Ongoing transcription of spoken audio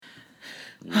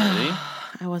You ready?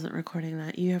 I wasn't recording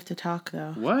that. You have to talk,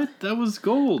 though. What? That was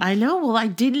gold. I know. Well, I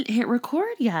didn't hit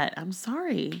record yet. I'm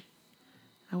sorry.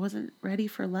 I wasn't ready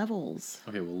for levels.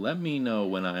 Okay, well, let me know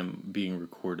when I'm being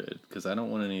recorded, because I don't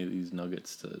want any of these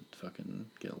nuggets to fucking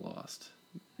get lost.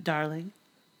 Darling,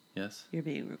 Yes? you're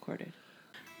being recorded.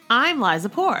 I'm Liza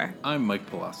Poor. I'm Mike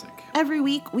Polasic. Every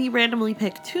week, we randomly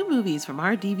pick 2 movies from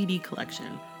our DVD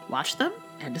collection, watch them,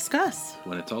 and discuss.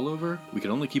 When it's all over, we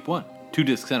can only keep one. 2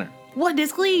 disc center. 1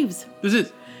 disc leaves. This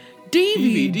is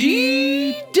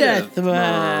DVD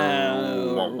Deathmatch.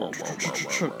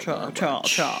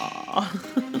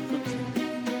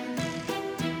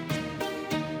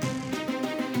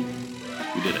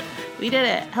 We did it. We did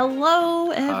it.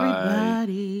 Hello,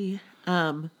 everybody.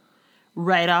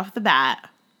 Right off the bat,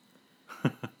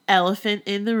 elephant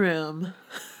in the room.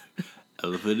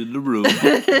 Elephant in the room.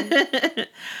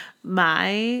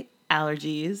 My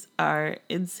allergies are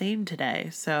insane today,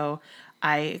 so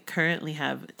I currently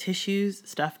have tissues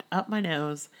stuffed up my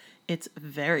nose. It's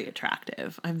very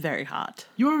attractive. I'm very hot.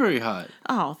 You are very hot.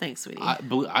 Oh, thanks, sweetie.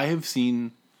 I have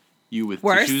seen you with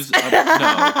Worse? tissues up. No,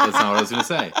 that's not what I was going to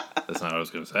say. That's not what I was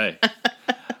going to say.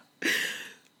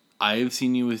 I have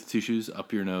seen you with tissues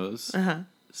up your nose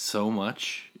so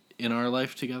much in our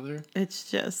life together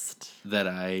It's just... that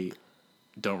I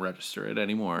don't register it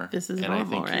anymore. This is and normal, I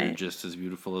think you're right? just as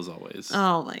beautiful as always.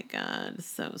 Oh my god,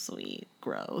 so sweet.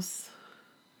 Gross.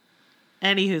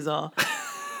 Anyhoozle.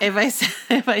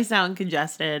 If I sound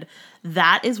congested,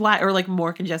 that is why, or like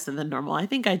more congested than normal. I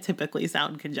think I typically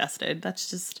sound congested.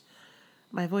 That's just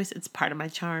my voice. It's part of my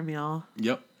charm, y'all.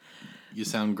 Yep. You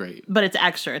sound great. But it's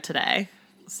extra today.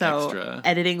 So Extra.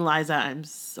 editing Liza, I'm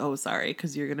so sorry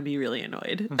because you're going to be really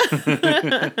annoyed. You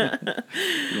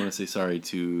want to say sorry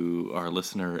to our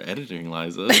listener editing,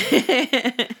 Liza,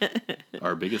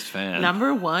 our biggest fan.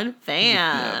 Number 1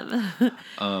 fan.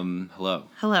 Hello.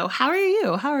 Hello. How are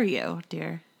you? How are you,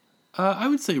 dear? I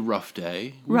would say rough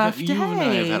day. Rough You and I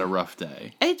have day. had a rough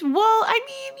day. Well, I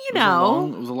mean, you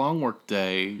know. It was a long work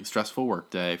day, stressful work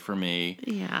day for me.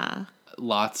 Yeah.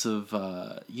 Lots of,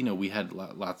 we had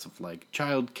lots of like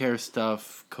childcare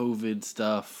stuff, COVID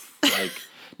stuff. Like,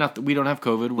 not that we don't have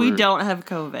COVID. We don't have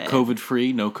COVID. COVID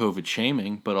free, no COVID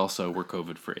shaming, but also we're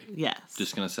COVID free. Yes.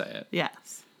 Just gonna say it.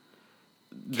 Yes.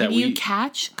 That Can you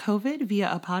catch COVID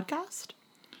via a podcast?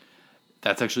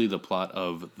 That's actually the plot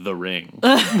of The Ring,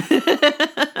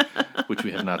 which we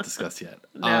have not discussed yet.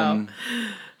 No.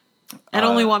 And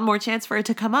only one more chance for it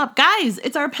to come up. Guys,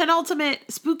 it's our penultimate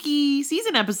spooky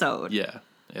season episode. Yeah,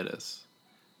 it is.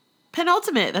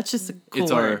 Penultimate. That's just a cool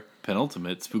It's word. our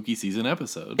penultimate spooky season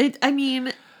episode.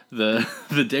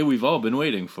 The day we've all been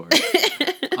waiting for.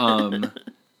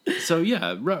 So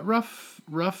yeah, rough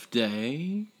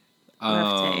day.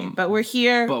 Rough day. But we're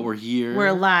here. We're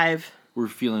alive. We're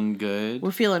feeling good.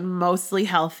 We're feeling mostly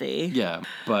healthy. Yeah,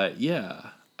 but yeah,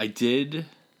 I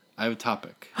have a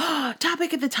topic.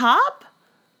 Topic at the top?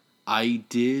 I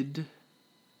did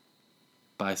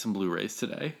buy some Blu-rays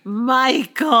today.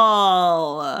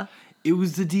 Michael. It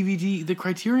was the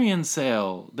Criterion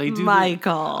sale. They do.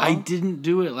 Michael. I didn't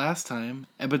do it last time,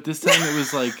 but this time it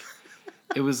was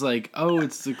like, oh,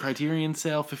 it's the Criterion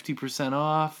sale, 50%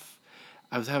 off.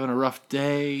 I was having a rough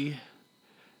day.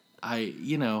 I,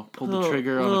 pulled the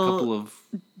trigger on a couple of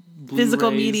Blu-rays,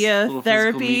 physical media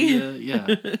therapy.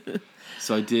 Yeah.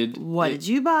 So I did. What did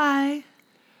you buy?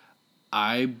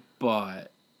 I bought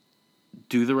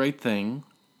Do the Right Thing.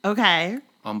 Okay.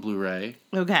 On Blu-ray.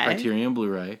 Okay. Criterion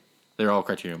Blu-ray. They're all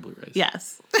Criterion Blu-rays.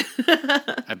 Yes.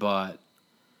 I bought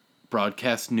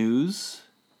Broadcast News.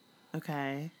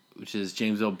 Okay. Which is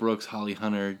James L. Brooks, Holly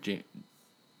Hunter,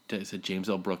 I said James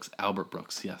L. Brooks, Albert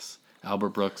Brooks, yes. Albert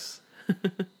Brooks,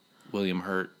 William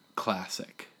Hurt,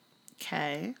 classic.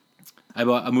 Okay. I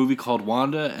bought a movie called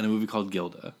Wanda and a movie called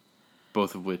Gilda,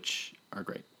 both of which are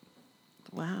great.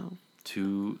 Wow.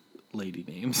 2 lady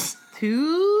names.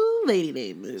 2 lady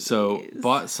names. So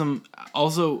bought some.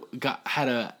 Also had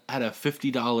a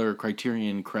 $50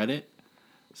 Criterion credit.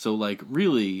 So like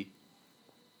really,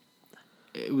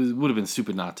 would have been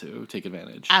stupid not to take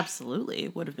advantage. Absolutely,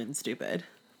 would have been stupid.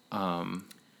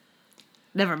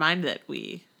 Never mind that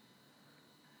we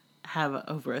have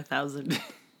over 1,000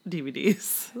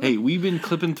 DVDs. Hey, we've been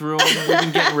clipping through them. We've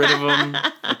been getting rid of them.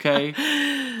 Okay.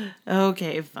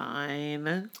 Okay,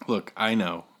 fine. Look, I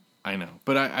know,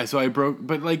 but I broke.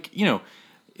 But like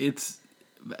it's.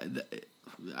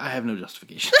 I have no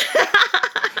justification.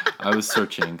 I was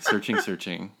searching.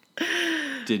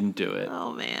 Didn't do it.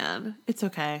 Oh man, it's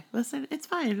okay. Listen, it's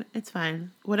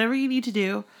fine. Whatever you need to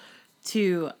do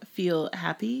to feel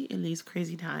happy in these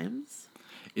crazy times.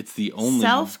 It's the only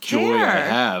Self-care. joy I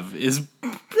have is...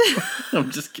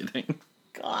 I'm just kidding.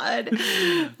 God.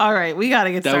 All right, we got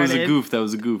to get That started. That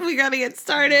was a goof. We got to get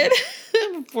started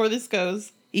before this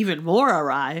goes even more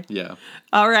awry. Yeah.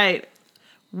 All right.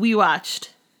 We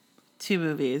watched 2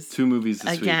 movies. 2 movies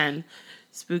this week. Again,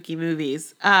 spooky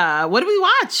movies. What did we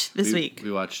watch this week?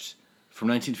 We watched from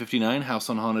 1959, House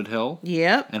on Haunted Hill.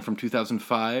 Yep. And from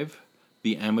 2005,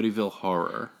 The Amityville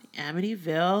Horror.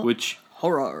 Amityville Which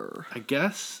Horror. I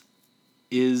guess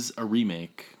is a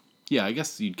remake. Yeah, I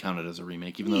guess you'd count it as a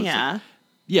remake, even though it's like,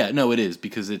 yeah, no, it is,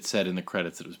 because it said in the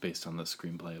credits that it was based on the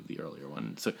screenplay of the earlier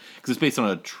one. So, because it's based on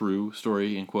a true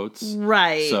story, in quotes.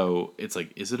 Right. So, it's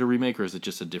like, is it a remake or is it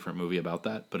just a different movie about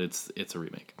that? But it's a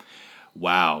remake.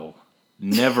 Wow.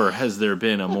 Never has there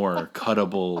been a more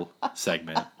cuttable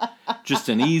segment. Just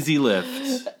an easy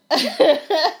lift.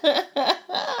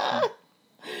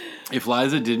 If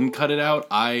Liza didn't cut it out,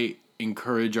 I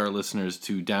encourage our listeners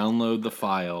to download the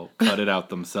file, cut it out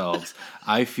themselves.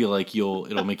 I feel like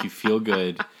it'll make you feel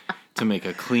good to make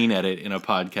a clean edit in a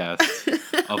podcast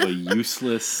of a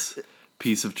useless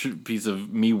piece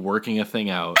of me working a thing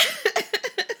out.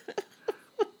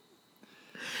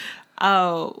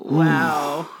 Oh,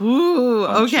 wow. Ooh,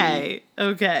 Punchy.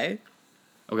 okay.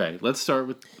 Okay, let's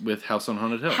start with House on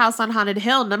Haunted Hill. House on Haunted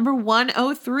Hill, number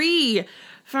 103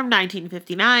 from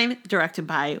 1959, directed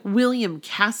by William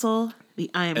Castle. The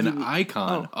IMDb. An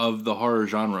icon of the horror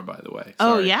genre, by the way.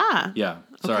 Oh, Sorry. yeah? Yeah,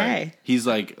 sorry. Okay. He's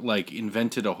like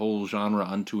invented a whole genre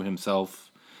unto himself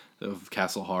of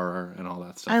castle horror and all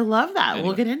that stuff. I love that. Anyway,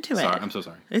 We'll get into sorry, it. I'm so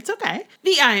sorry. It's okay.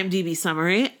 The IMDb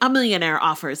summary. A millionaire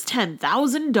offers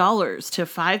 $10,000 to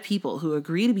 5 people who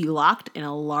agree to be locked in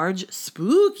a large,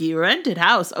 spooky rented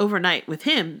house overnight with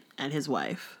him and his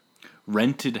wife.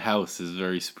 Rented house is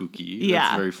very spooky. Yeah.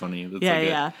 That's very funny. That's Yeah, like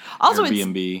yeah. Also,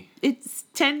 Airbnb. It's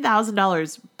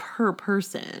 $10,000 per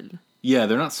person. Yeah,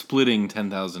 they're not splitting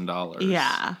 $10,000.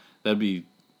 Yeah. That'd be...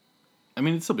 I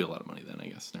mean, it'd still be a lot of money then, I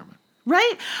guess. Never mind.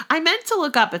 Right? I meant to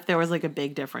look up if there was like a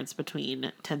big difference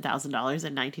between $10,000 in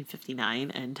 1959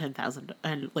 and 10,000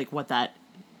 and like what that...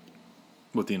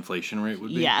 What the inflation rate would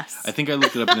be? Yes. I think I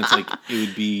looked it up and it's like, it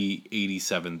would be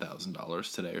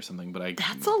 $87,000 today or something, but I...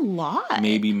 That's a lot.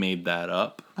 Maybe made that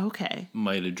up. Okay.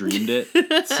 Might have dreamed it.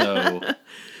 So...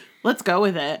 Let's go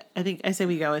with it. I say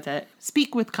we go with it.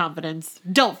 Speak with confidence.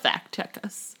 Don't fact check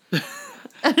us.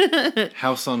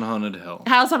 House on Haunted Hill.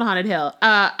 House on Haunted Hill.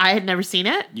 I had never seen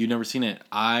it. You'd never seen it.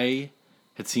 I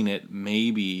had seen it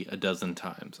maybe a dozen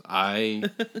times.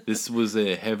 This was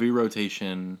a heavy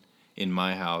rotation in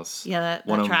my house. Yeah,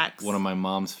 that tracks. One of my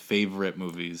mom's favorite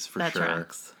movies for that sure.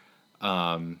 Tracks.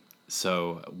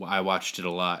 So I watched it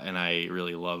a lot, and I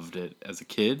really loved it as a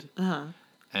kid. Uh-huh.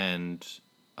 And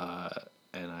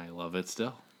I love it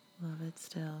still. Love it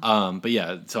still. But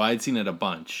yeah, so I'd seen it a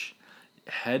bunch.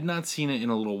 Had not seen it in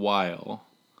a little while.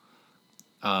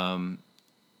 I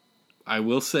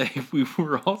will say we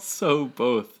were also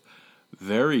both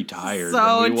very tired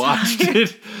when we watched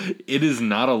it. It is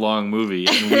not a long movie,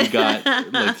 and we got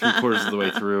like 3/4 of the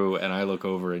way through, and I look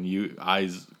over and you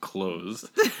eyes closed,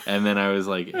 and then I was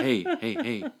like,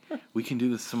 "Hey, we can do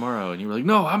this tomorrow," and you were like,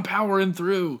 "No, I'm powering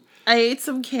through." I ate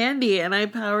some candy and I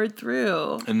powered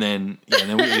through. And then we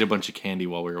ate a bunch of candy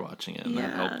while we were watching it, and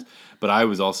that helped. But I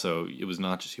was also, it was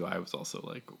not just you, I was also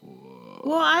like, whoa.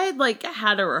 Well, I had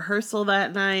had a rehearsal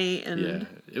that night. And yeah,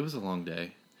 it was a long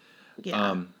day.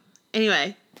 Yeah.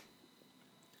 Anyway,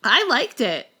 I liked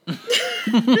it.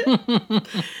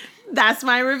 That's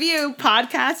my review.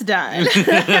 Podcast done.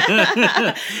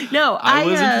 No, I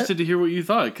was interested to hear what you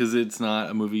thought, because it's not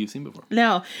a movie you've seen before.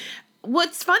 No.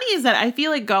 What's funny is that I feel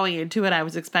like going into it, I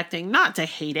was expecting not to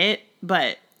hate it,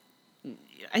 but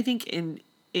I think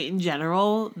in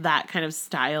general, that kind of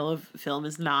style of film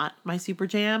is not my super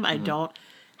jam. I don't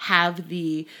have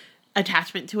the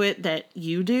attachment to it that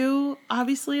you do,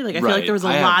 obviously. Like, I feel like there was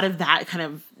a lot of that kind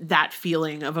of, that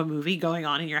feeling of a movie going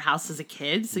on in your house as a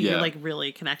kid. So you're like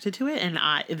really connected to it. And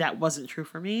that wasn't true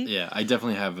for me. Yeah, I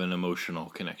definitely have an emotional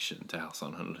connection to House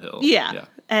on Haunted Hill. Yeah.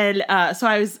 And so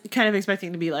I was kind of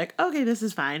expecting to be like, okay, this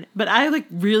is fine. But I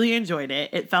really enjoyed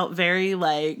it. It felt very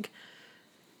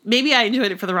maybe I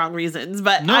enjoyed it for the wrong reasons,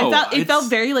 but it felt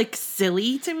very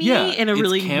silly to me in a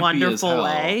really wonderful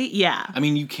way. Yeah. I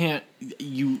mean,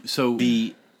 so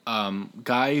the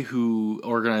guy who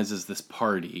organizes this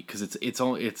party, because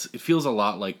it feels a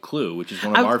lot like Clue, which is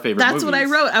one of our favorite movies. That's what I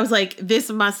wrote. I was like,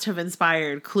 this must have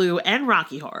inspired Clue and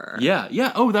Rocky Horror.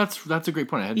 Yeah. Oh, that's a great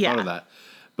point. I hadn't thought of that.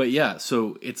 But yeah,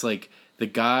 so it's like the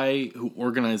guy who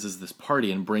organizes this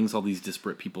party and brings all these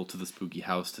disparate people to the spooky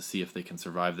house to see if they can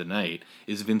survive the night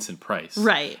is Vincent Price.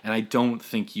 Right. And I don't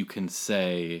think you can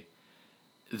say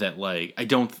that like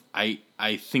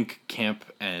I think camp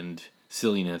and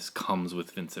silliness comes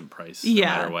with Vincent Price no Yeah.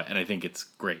 matter what, and I think it's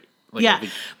great. Like, Yeah. I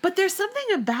think, But there's something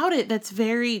about it that's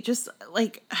very just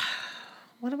like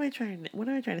what am I trying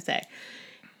to say?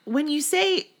 When you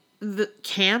say the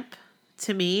camp,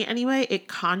 to me anyway, it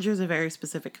conjures a very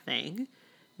specific thing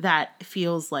that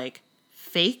feels like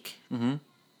fake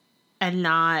and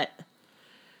not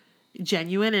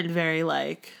genuine, and very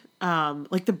like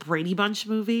the Brady Bunch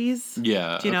movies.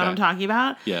 yeah. Do you know what I'm talking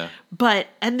about? Yeah. But,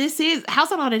 and this is,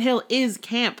 House on Haunted Hill is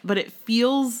camp, but it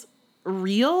feels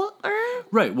real,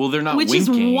 Right. Well, they're not which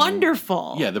winking. is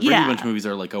wonderful. Yeah, the Brady Bunch movies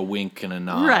are like a wink and a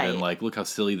nod, Right. and like, look how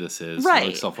silly this is. Right.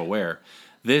 Like self-aware.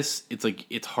 This, it's like,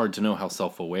 it's hard to know how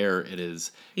self-aware it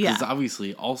is. Because it's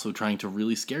obviously also trying to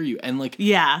really scare you. And like,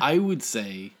 Yeah. I would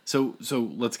say, so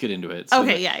let's get into it. So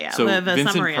Okay, yeah. So The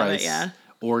Vincent summary Price of it, yeah.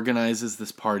 organizes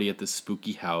this party at this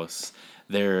spooky house.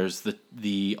 There's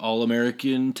the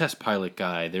all-American test pilot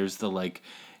guy. There's the like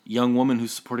young woman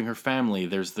who's supporting her family.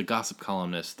 There's the gossip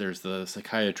columnist. There's the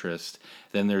psychiatrist.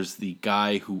 Then there's the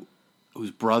guy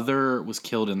whose brother was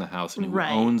killed in the house and who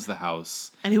Right. owns the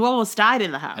house And who almost died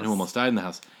in the house. and who almost died in the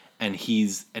house. And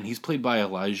he's played by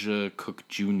Elijah Cook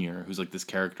Jr., who's like this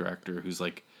character actor who's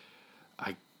like,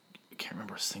 I can't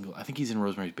remember a single. I think he's in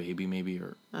Rosemary's Baby maybe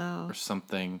or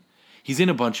something. He's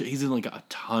in like a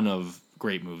ton of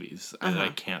great movies that I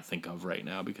can't think of right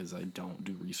now because I don't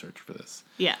do research for this.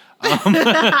 Yeah.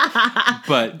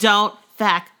 But Don't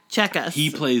fact check us. he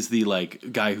plays the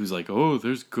like guy who's like, oh,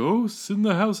 there's ghosts in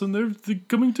the house and they're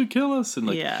coming to kill us, and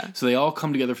like, Yeah. so they all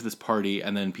come together for this party,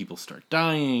 and then people start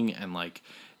dying, and like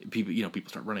people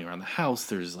start running around the house.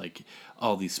 There's like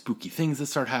all these spooky things that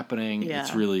start happening. Yeah.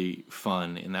 It's really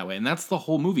fun in that way, and that's the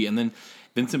whole movie. And then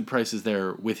Vincent Price is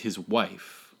there with his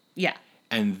wife. Yeah.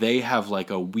 And they have like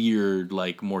a weird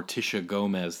like Morticia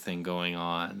Gomez thing going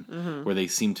on where they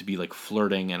seem to be like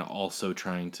flirting and also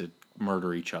trying to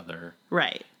murder each other.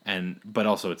 Right. But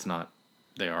also it's not,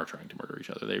 they are trying to murder each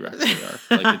other. They actually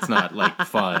are. Like, it's not like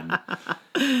fun.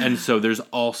 And so there's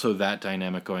also that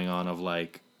dynamic going on of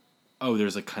like, oh,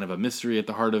 there's like kind of a mystery at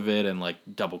the heart of it, and like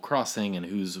double crossing and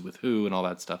who's with who and all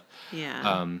that stuff.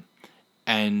 Yeah.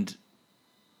 And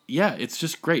yeah, it's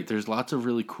just great. There's lots of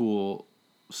really cool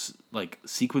like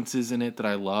sequences in it that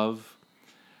I love.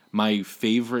 My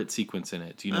favorite sequence in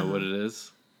it, do you know what it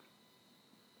is?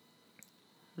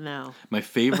 No. My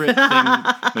favorite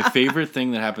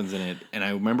thing that happens in it, and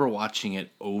I remember watching it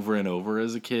over and over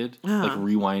as a kid, like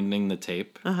rewinding the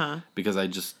tape, because I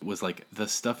just was like, the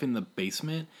stuff in the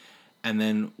basement, and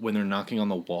then when they're knocking on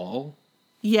the wall,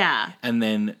 Yeah. and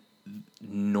then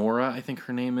Nora, I think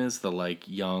her name is, the like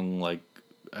young, like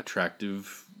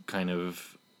attractive kind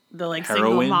of The like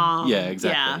single heroine. mom. Yeah,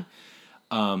 exactly.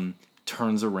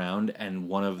 Turns around and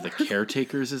one of the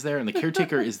caretakers is there, and the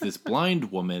caretaker is this blind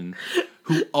woman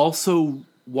who also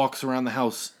walks around the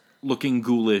house looking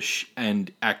ghoulish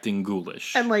and acting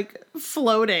ghoulish. And like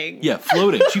floating. Yeah,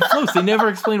 floating. She floats. They never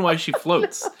explain why she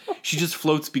floats. She just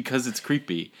floats because it's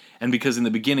creepy. And because in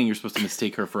the beginning you're supposed to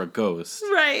mistake her for a ghost.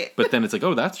 Right. But then it's like,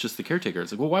 oh, that's just the caretaker.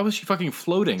 It's like, well, why was she fucking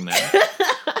floating then?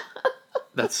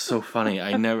 That's so funny.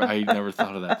 I never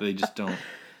thought of that. They just don't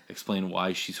explain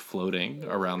why she's floating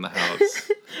around the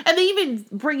house. And they even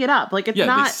bring it up. Like, it's Yeah,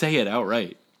 not they say it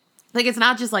outright. like, it's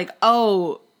not just like,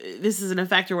 oh, this is an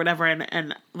effect or whatever,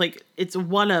 and like it's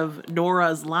one of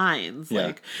Nora's lines. Yeah.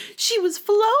 Like, she was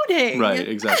floating. Right,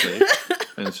 exactly.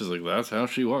 And it's just like, that's how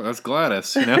she walks. That's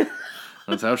Gladys, you know?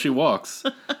 That's how she walks.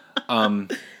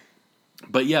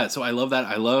 But yeah, so I love that.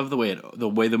 I love the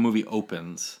way the movie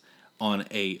opens on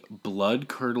a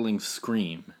blood-curdling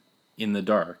scream in the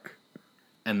dark.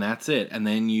 And that's it. And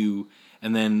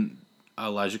then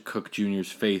Elijah Cook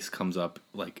Jr.'s face comes up,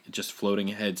 like, just floating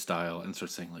head style, and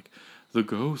starts saying, like, the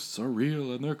ghosts are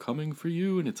real and they're coming for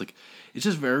you. And it's like, it's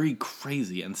just very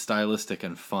crazy and stylistic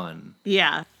and fun.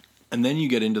 Yeah. And then you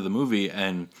get into the movie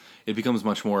and it becomes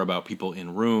much more about people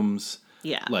in rooms,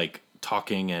 Yeah. like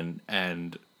talking and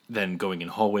then going in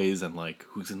hallways and like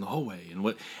who's in the hallway and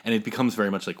what, and it becomes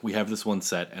very much like we have this one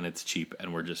set and it's cheap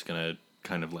and we're just gonna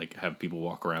kind of like have people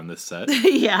walk around this set.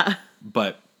 Yeah.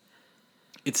 But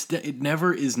it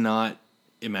never is not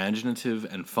imaginative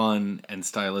and fun and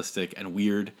stylistic and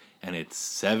weird, and it's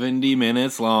 70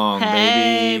 minutes long,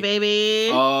 Hey, baby.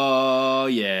 baby. Oh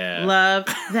yeah. Love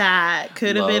that.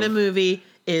 Could have been a Love. movie.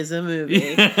 Is a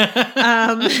movie.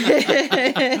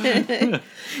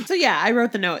 So yeah, I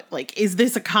wrote the note, like, is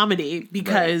this a comedy?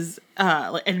 Because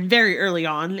and very early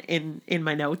on in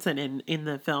my notes and in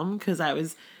the film, because I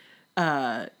was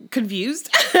confused.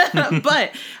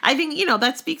 But I think,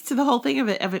 that speaks to the whole thing of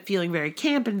it feeling very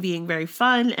camp and being very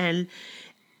fun. And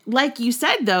like you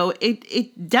said, though,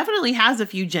 it definitely has a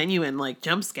few genuine, like,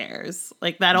 jump scares.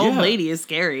 Like, that old lady is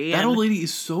scary. That old lady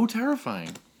is so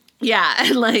terrifying. Yeah,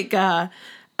 and, like,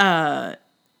 I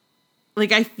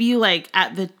feel like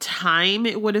at the time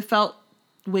it would have felt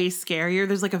way scarier.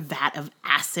 There's, like, a vat of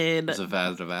acid. There's a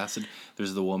vat of acid.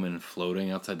 There's the woman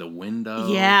floating outside the window.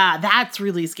 Yeah, that's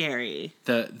really scary.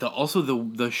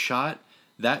 The shot,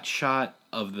 that shot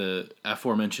of the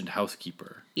aforementioned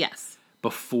housekeeper. Yes.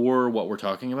 Before what we're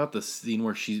talking about, the scene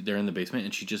where they're in the basement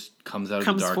and she just comes out of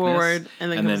the darkness. Forward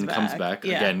and then comes back.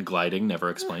 Yeah. Again, gliding, never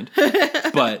explained.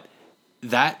 But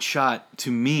that shot,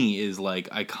 to me, is, like,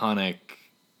 iconic.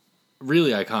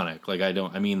 Really iconic. Like, I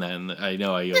mean that, and I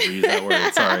know I overuse that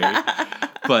word, sorry.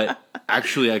 But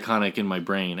actually iconic in my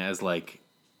brain as, like,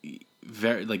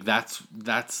 very, like, that's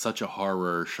such a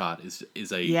horror shot,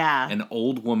 is an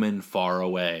old woman far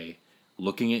away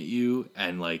looking at you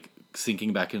and, like,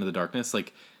 sinking back into the darkness.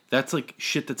 Like, that's, like,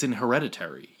 shit that's in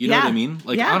Hereditary. You know what I mean?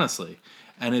 Like, honestly.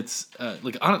 And it's,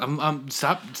 like, I'm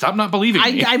stop not believing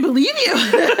me. I believe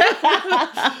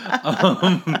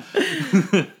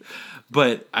you.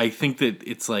 But I think that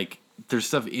it's, like, there's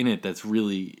stuff in it that's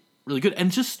really, really good. And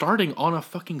just starting on a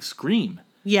fucking scream.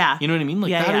 Yeah. You know what I mean?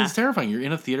 Like, that is terrifying. You're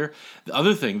in a theater. The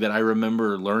other thing that I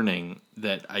remember learning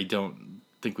that I don't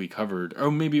think we covered,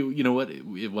 or maybe, you know what,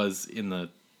 it was in the,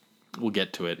 we'll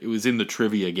get to it. It was in the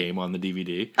trivia game on the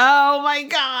DVD. Oh, my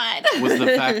God. Was the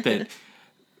fact that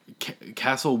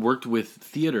Castle worked with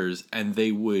theaters and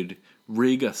they would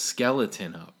rig a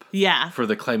skeleton up. Yeah. For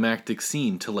the climactic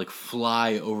scene to, like,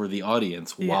 fly over the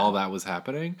audience while that was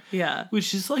happening. Yeah.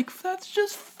 Which is, like, that's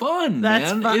just fun,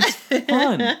 that's man. Fun. It's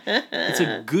fun. It's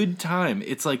a good time.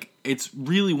 It's, like, it's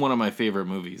really one of my favorite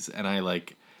movies. And I,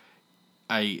 like,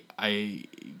 I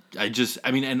just,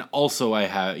 I mean, and also I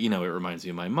have, you know, it reminds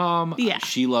me of my mom. Yeah.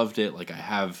 She loved it. Like, I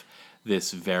have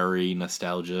this very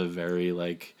nostalgia, very,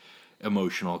 like,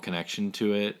 emotional connection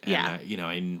to it. And,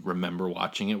 I remember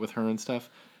watching it with her and stuff.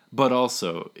 But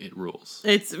also, it rules.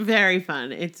 It's very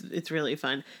fun. It's really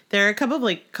fun. There are a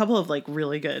couple of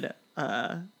really good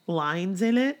lines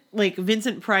in it. Like,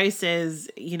 Vincent Price is,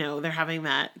 you know, they're having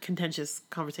that contentious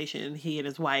conversation, he and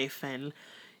his wife, and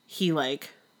he,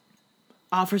 like,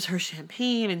 offers her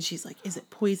champagne, and she's like, "Is it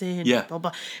poison?" Yeah. Blah,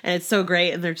 blah. And it's so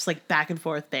great, and they're just, like, back and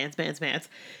forth, bands.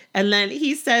 And then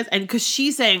he says, and because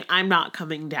she's saying, "I'm not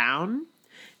coming down."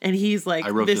 And he's like,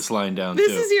 I wrote this line down,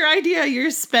 This too. is your idea,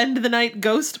 your spend the night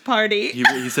ghost party.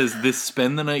 He says, this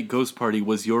spend the night ghost party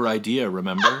was your idea,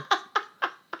 remember?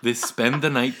 This spend the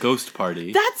night ghost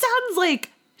party. That sounds like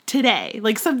today.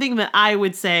 Like something that I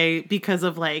would say because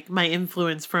of, like, my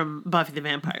influence from Buffy the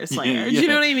Vampire Slayer. Do you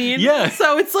know what I mean? Yeah.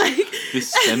 So it's like...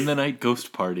 This spend the night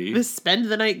ghost party. This spend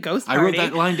the night ghost party. I wrote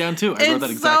that line down, too. I wrote that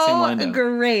exact same line down. It's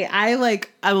so great.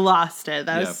 I lost it.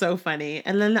 That was so funny.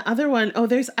 And then the other one,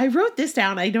 I wrote this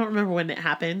down. I don't remember when it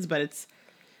happens, but it's,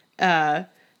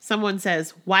 someone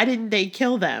says, "Why didn't they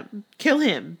kill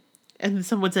him?" And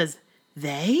someone says,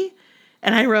 "They?"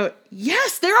 And I wrote,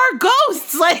 "Yes, there are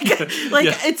ghosts."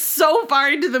 It's so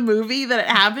far into the movie that it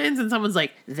happens, and someone's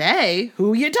like, "They?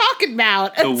 Who are you talking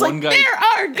about?" And it's like, there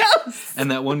are ghosts. And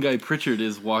that one guy, Pritchard,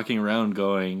 is walking around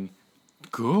going,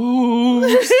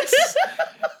 "Ghosts.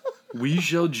 We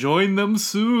shall join them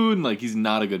soon." Like, he's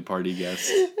not a good party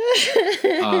guest.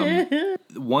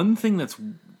 One thing that's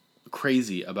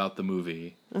crazy about the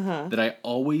movie that I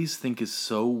always think is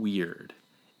so weird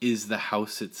is the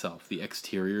house itself, the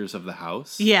exteriors of the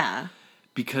house. Yeah.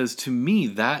 Because to me,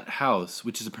 that house,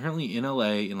 which is apparently in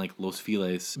LA, in, like, Los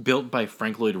Feliz, built by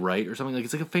Frank Lloyd Wright or something, like,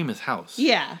 it's like a famous house.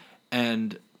 Yeah.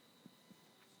 And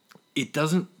it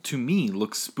doesn't, to me,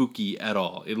 look spooky at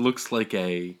all. It looks like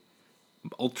a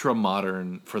ultra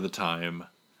modern for the time,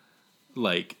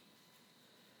 like,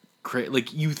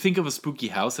 like, you think of a spooky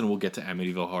house, and we'll get to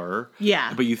Amityville Horror.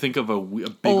 Yeah. But you think of a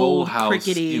big old house.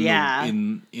 Crickety,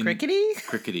 in Crickety?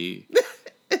 Crickety.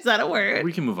 Is that a word?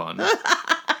 We can move on,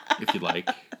 if you'd like.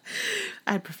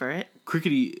 I'd prefer it.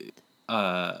 Crickety,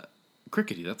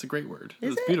 that's a great word.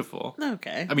 It's beautiful.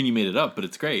 Okay. I mean, you made it up, but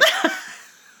it's great.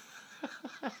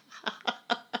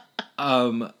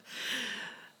 Oh.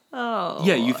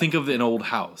 Yeah, you think of an old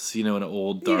house, you know, an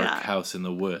old dark house in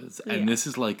the woods. And this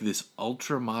is like this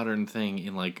ultra modern thing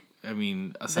in, like, I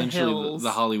mean, essentially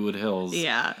the Hollywood Hills.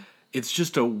 Yeah. It's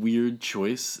just a weird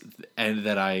choice, and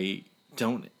that I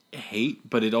don't hate,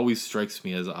 but it always strikes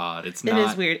me as odd. It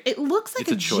is weird. It looks like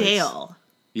a jail.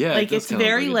 Yeah, like, it's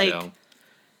very, like, jail.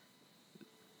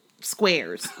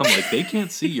 Squares. I'm like, they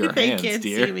can't see your hands, dear. They can't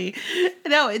see me.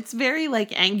 No, it's very,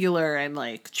 like, angular and,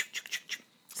 like,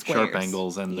 sharp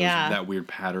angles and Yeah. that weird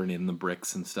pattern in the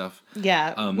bricks and stuff.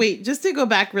 Yeah. Wait, just to go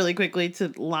back really quickly to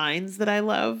lines that I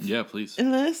love Yeah, please.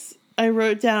 in this, I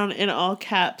wrote down in all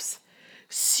caps,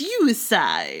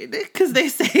 suicide. Because they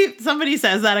say, somebody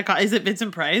says that, is it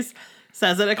Vincent Price?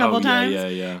 Says it a couple times.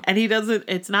 Yeah. And he doesn't,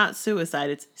 it's not suicide,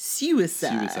 it's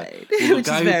suicide. Well, the Which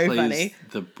guy is very who plays funny.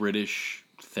 the British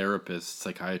therapist,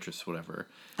 psychiatrist, whatever,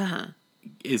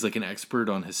 is like an expert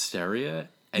on hysteria.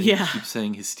 And Yeah. he keeps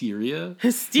saying hysteria.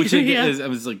 Hysteria.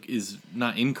 Which is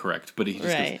not incorrect, but he just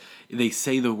Right. goes, they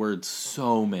say the word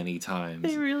so many times.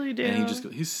 They really do. And he just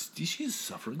goes, she's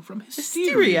suffering from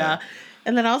Hysteria.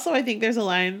 And then also I think there's a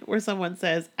line where someone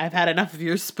says, I've had enough of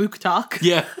your spook talk.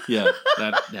 Yeah,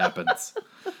 that happens.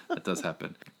 That does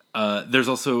happen. There's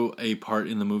also a part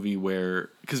in the movie where,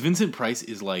 because Vincent Price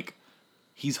is like,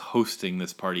 he's hosting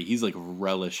this party. He's like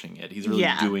relishing it. He's really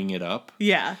doing it up.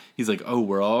 Yeah. He's like, oh,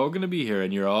 we're all going to be here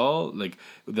and you're all like,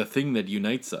 the thing that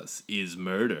unites us is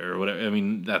murder or whatever. I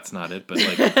mean, that's not it, but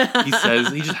like he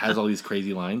just has all these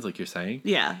crazy lines like you're saying.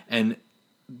 Yeah. And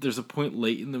there's a point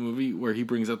late in the movie where he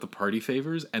brings out the party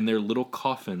favors and they're little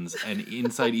coffins and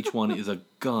inside each one is a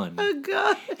gun. Oh,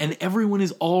 God. And everyone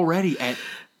is already at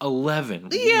 11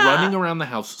 Yeah. running around the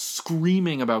house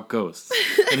screaming about ghosts.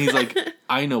 And he's like,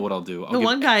 I know what I'll do. The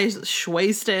one guy's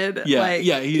wasted. Yeah, like,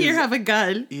 yeah, he here, is- have a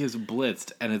gun. He is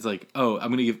blitzed and it's like, oh, I'm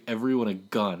going to give everyone a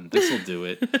gun. This will do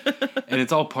it. And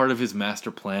it's all part of his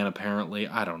master plan, apparently.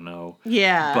 I don't know.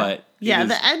 Yeah. But yeah, it is-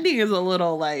 the ending is a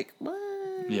little like, what?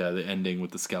 Yeah, the ending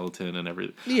with the skeleton and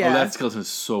everything. Yeah. Oh, that skeleton is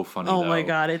so funny, Oh though. my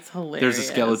God, it's hilarious. There's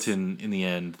a skeleton in the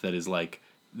end that is like,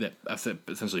 that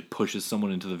essentially pushes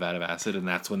someone into the vat of acid, and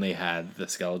that's when they had the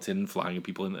skeleton flying at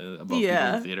people above people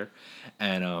in the theater.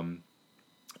 And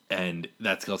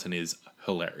that skeleton is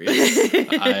hilarious.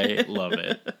 I love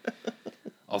it.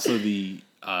 Also, they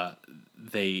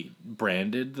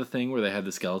branded the thing where they had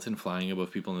the skeleton flying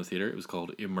above people in the theater. It was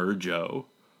called Emergo.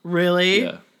 Really?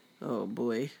 Yeah, Oh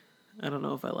boy. I don't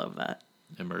know if I love that.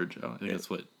 Emergo. I think that's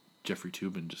what Jeffrey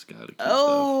Toobin just got accused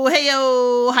Oh,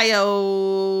 hey-yo,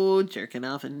 hi-yo. Jerking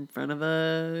off in front of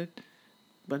a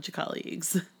bunch of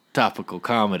colleagues. of. Topical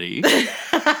comedy.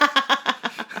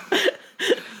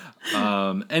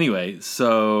 Anyway,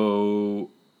 so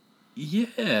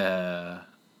yeah,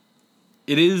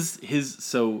 it is his.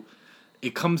 So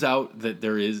it comes out that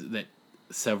that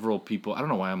several people. I don't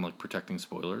know why I'm like protecting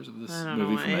spoilers of this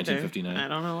movie from 1959. I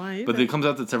don't know why either. But it comes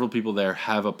out that several people there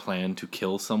have a plan to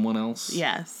kill someone else.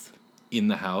 Yes. In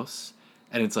the house,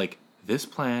 and it's like, this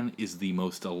plan is the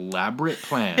most elaborate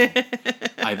plan.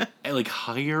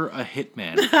 Hire a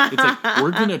hitman. It's like,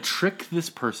 we're gonna trick this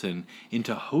person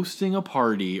into hosting a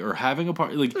party or having a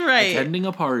party, like attending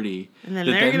a party, and then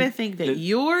they're gonna think that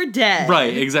you're dead.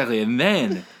 Right, exactly, and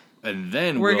then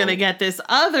we're gonna get this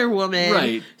other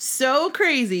woman, so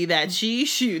crazy that she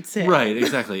shoots him. Right,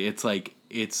 exactly. It's like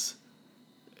it's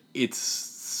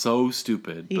so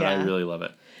stupid, but I really love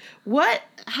it.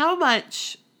 How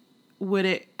much would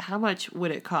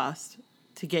it cost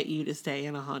to get you to stay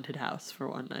in a haunted house for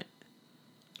one night?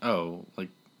 Oh, like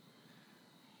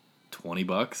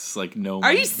 $20? Like, no.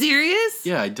 Are you serious?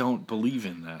 Yeah, I don't believe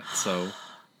in that. So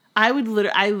I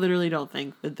literally don't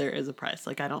think that there is a price.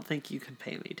 Like, I don't think you can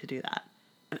pay me to do that.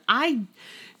 And I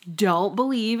don't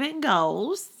believe in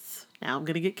ghosts. Now I'm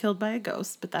gonna get killed by a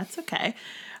ghost, but that's okay.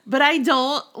 But I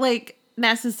don't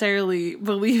necessarily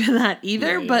believe in that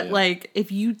either. Like,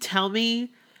 if you tell me,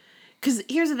 because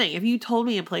here's the thing, if you told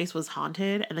me a place was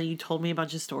haunted and then you told me a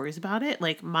bunch of stories about it,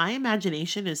 like, my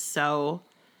imagination is so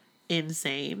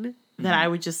insane that I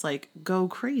would just go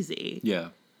crazy. Yeah.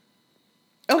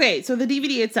 Okay, so the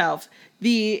DVD itself,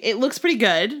 it looks pretty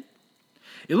good.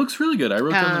 It looks really good. I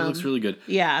wrote down that it looks really good.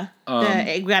 Yeah.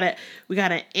 We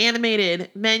got an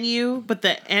animated menu, but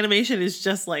the animation is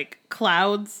just like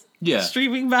clouds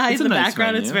streaming by in the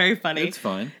background. Menu. It's very funny. It's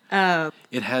fine.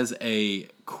 It has a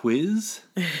quiz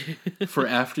for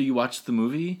after you watch the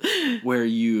movie where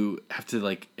you have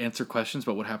to answer questions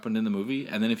about what happened in the movie,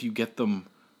 and then if you get them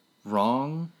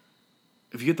wrong,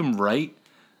 if you get them right,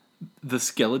 the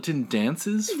skeleton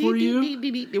dances for you.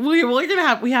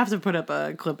 We have to put up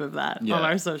a clip of that on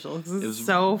our socials. It's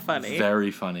so funny.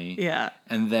 Very funny. Yeah.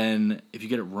 And then if you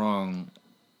get it wrong,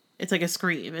 it's like a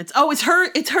scream. It's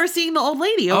her seeing the old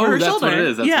lady over her shoulder. What it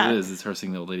is. That's what it is. It's her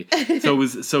seeing the old lady. So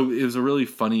it was a really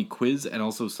funny quiz and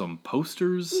also some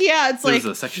posters. Yeah, There's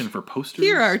a section for posters.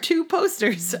 Here are 2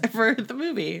 posters for the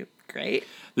movie. Great.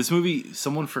 This movie,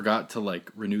 someone forgot to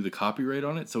renew the copyright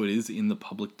on it, so it is in the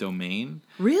public domain.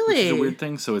 Really? Which is a weird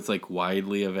thing. So it's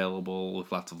widely available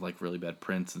with lots of really bad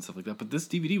prints and stuff like that. But this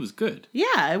DVD was good.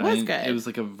 Yeah, it was good. It was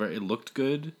it looked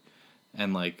good,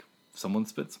 and someone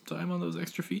spent some time on those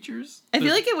extra features. I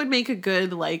feel like it would make a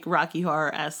good, like, Rocky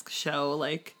Horror-esque show,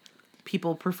 like,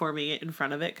 people performing it in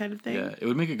front of it kind of thing. Yeah, it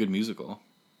would make a good musical.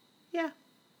 Yeah.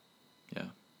 Yeah.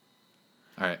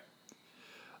 All right.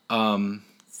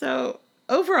 So,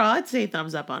 overall, I'd say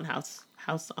thumbs up on House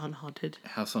on Haunted.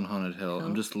 House on Haunted Hill.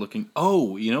 I'm just looking.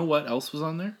 Oh, you know what else was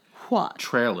on there? What?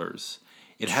 Trailers.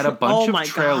 It had a bunch of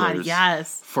trailers God,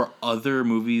 yes. for other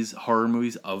movies, horror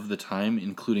movies of the time,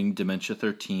 including Dementia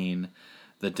 13,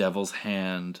 The Devil's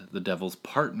Hand, The Devil's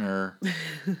Partner.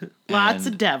 Lots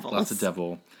of devils. Lots of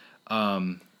devil.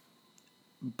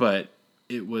 But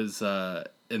it was,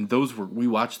 and those were, we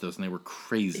watched those and they were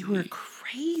crazy. They were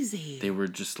crazy. They were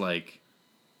just like,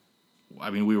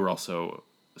 I mean, we were also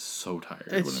so tired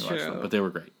when we watched them, but they were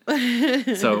great.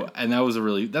 So, and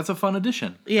that's a fun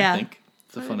addition. Yeah. I think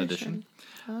it's a fun addition.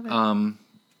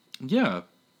 Yeah.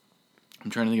 I'm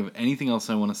trying to think of anything else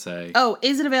I want to say. Oh,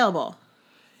 is it available?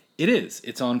 It is.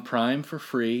 It's on Prime for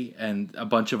free and a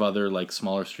bunch of other like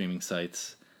smaller streaming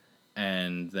sites,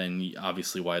 and then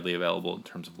obviously widely available in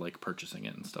terms of like purchasing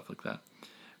it and stuff like that.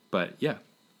 But yeah.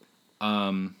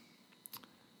 Oh,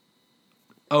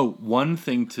 one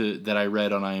thing that I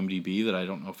read on IMDb that I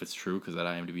don't know if it's true because that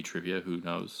IMDb trivia, who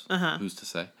knows? Who's to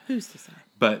say? Who's to say?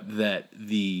 But that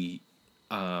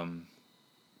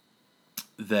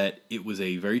that it was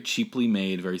a very cheaply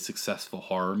made, very successful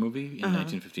horror movie in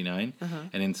 1959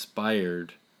 and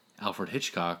inspired Alfred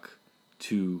Hitchcock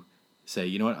to say,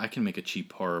 you know what, I can make a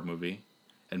cheap horror movie,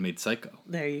 and made Psycho.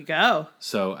 There you go.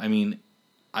 So, I mean,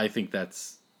 I think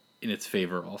that's in its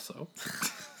favor also.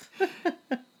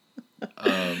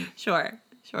 Sure.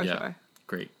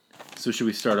 Great. So should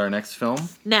we start our next film?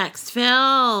 Next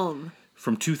film.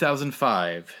 From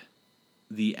 2005,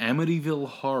 The Amityville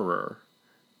Horror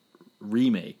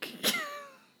remake.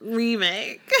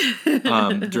 Directed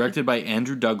by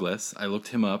Andrew Douglas. I looked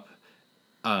him up.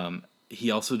 He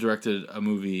also directed a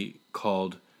movie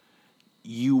called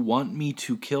You Want Me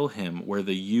to Kill Him, where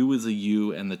the U is a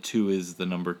U and the 2 is the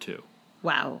number 2.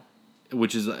 Wow.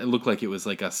 Which is, it looked like it was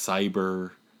like a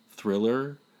cyber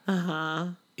thriller.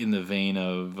 In the vein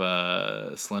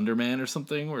of Slender Man or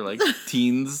something, where like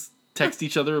teens text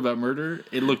each other about murder.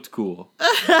 It looked cool.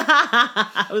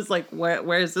 I was like,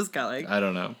 where is this going? I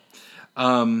don't know.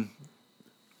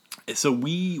 So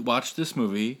we watched this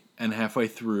movie, and halfway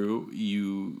through,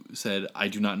 you said, I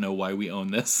do not know why we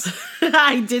own this.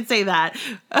 I did say that.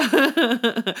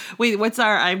 Wait, what's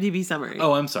our IMDb summary?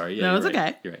 Oh, I'm sorry. Yeah, no, it's right.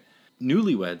 okay. You're right.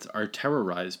 Newlyweds are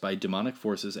terrorized by demonic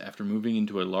forces after moving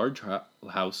into a large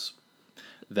house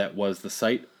that was the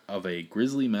site of a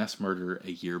grisly mass murder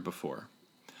a year before.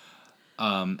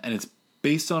 And it's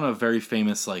based on a very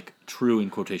famous, like, true in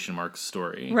quotation marks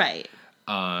story. Right.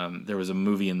 There was a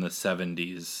movie in the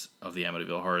 70s of the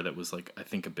Amityville Horror that was, like, I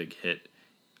think a big hit.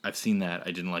 I've seen that.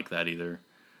 I didn't like that either.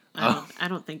 I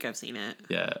don't think I've seen it.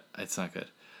 Yeah, it's not good.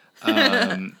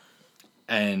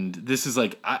 And this is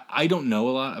like, I don't know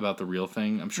a lot about the real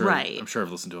thing. I'm sure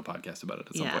I've listened to a podcast about it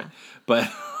at some point.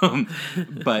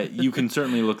 But you can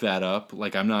certainly look that up.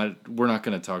 Like, we're not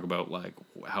going to talk about like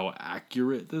how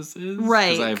accurate this is.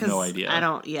 Right. Because I have no idea. I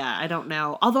don't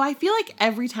know. Although I feel like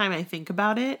every time I think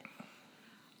about it,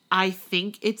 I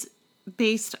think it's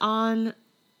based on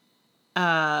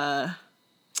the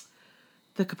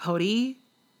Capote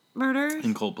murder.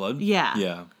 In Cold Blood? Yeah.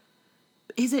 Yeah.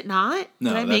 Is it not?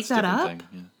 No, did I make that up? thing.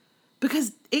 Yeah.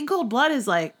 Because In Cold Blood is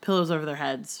like pillows over their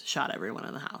heads, shot everyone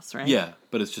in the house, right? Yeah,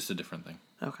 but it's just a different thing.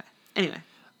 Okay. Anyway.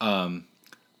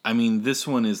 I mean, this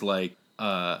one is like,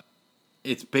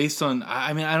 it's based on,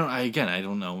 I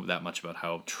don't know that much about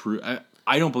how true,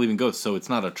 I don't believe in ghosts, so it's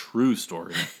not a true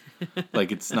story.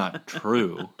 Like, it's not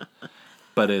true.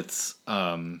 But it's,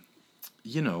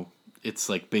 it's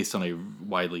like based on a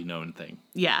widely known thing.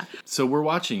 Yeah. So we're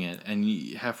watching it, and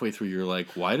halfway through, you're like,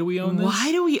 why do we own this?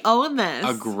 Why do we own this?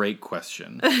 A great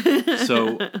question.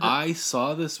 So I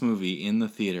saw this movie in the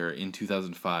theater in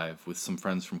 2005 with some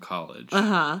friends from college.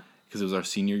 Because it was our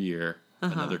senior year.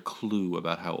 Another clue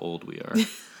about how old we are,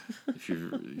 if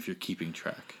you're keeping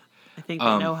track. I think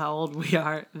they know how old we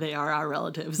are. They are our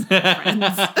relatives and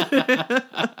friends.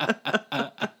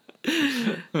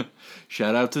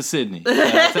 Shout out to Sydney.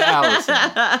 Shout out to Allison.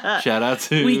 Shout out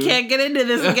to... We can't get into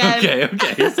this again.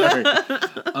 Okay, sorry.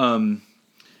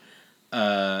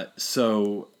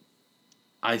 So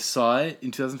I saw it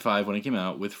in 2005 when it came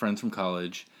out with friends from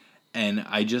college, and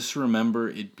I just remember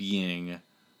it being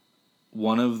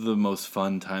one of the most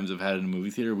fun times I've had in a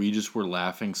movie theater. We just were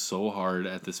laughing so hard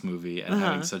at this movie and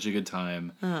having such a good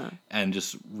time and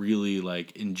just really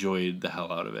like enjoyed the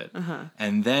hell out of it.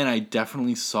 And then I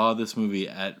definitely saw this movie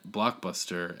at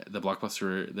Blockbuster, the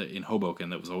Blockbuster in Hoboken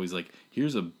that was always like,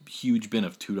 here's a huge bin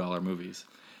of $2 movies,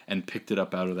 and picked it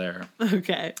up out of there.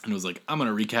 Okay. And was like, I'm going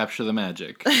to recapture the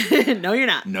magic. No, you're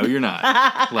not. No, you're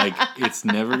not. Like, it's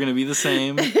never going to be the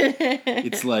same.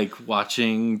 It's like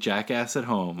watching Jackass at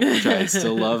home, which I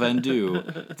still love and do.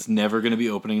 It's never going to be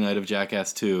opening night of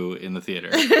Jackass 2 in the theater.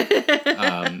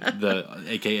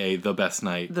 AKA the best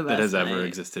night that has ever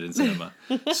existed in cinema.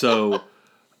 So,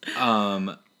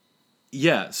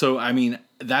 yeah. So, I mean,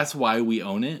 that's why we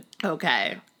own it.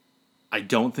 Okay. I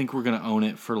don't think we're going to own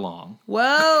it for long.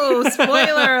 Whoa,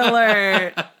 spoiler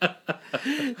alert.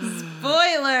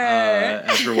 Spoiler.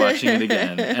 After watching it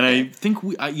again. And I think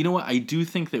you know what? I do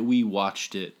think that we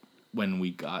watched it when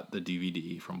we got the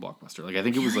DVD from Blockbuster. Like, I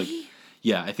think it was like,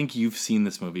 yeah, I think you've seen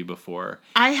this movie before.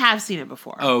 I have seen it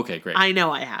before. Oh, okay, great. I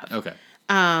know I have. Okay.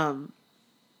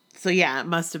 So yeah, it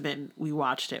must have been, we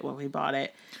watched it when we bought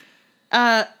it.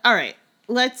 All right,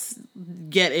 let's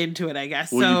get into it, I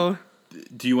guess. Well,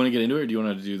 do you want to get into it, or do you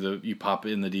want to do you pop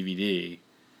in the DVD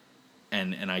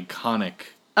and an iconic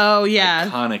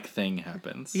thing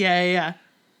happens? Yeah.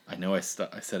 I know I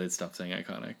said I'd stop saying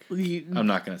iconic. I'm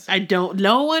not going to say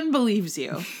no one believes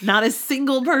you. Not a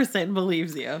single person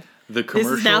believes you. The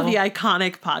commercial. This is now the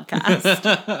iconic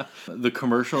podcast. The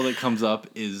commercial that comes up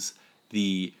is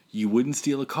you wouldn't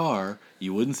steal a car,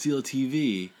 you wouldn't steal a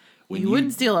TV. You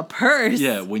wouldn't steal a purse.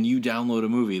 Yeah, when you download a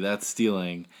movie, that's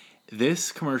stealing.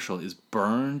 This commercial is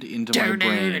burned into my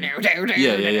brain.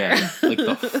 Yeah. Like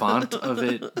the font of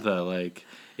it,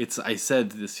 I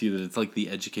said this to you that it's like the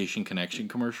Education Connection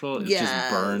commercial. It's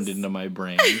just burned into my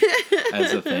brain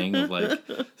as a thing of like,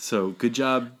 so good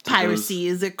job. Piracy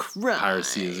is a crime.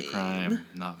 Piracy is a crime,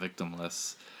 not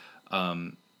victimless.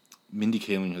 Mindy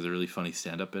Kaling has a really funny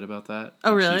stand-up bit about that.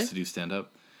 Oh, really? She used to do stand-up.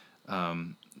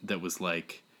 That was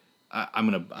like,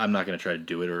 I'm not gonna try to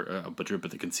do it or butcher it,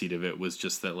 but the conceit of it was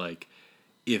just that like,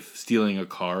 if stealing a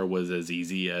car was as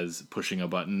easy as pushing a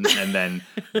button and then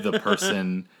the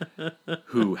person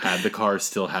who had the car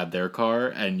still had their car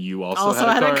and you also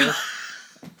had a car,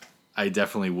 I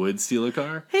definitely would steal a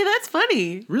car. Hey, that's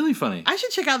funny. Really funny. I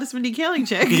should check out this Mindy Kaling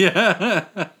chick. Yeah.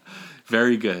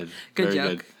 Very good. Good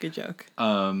Very joke. Good joke.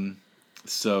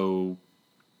 So,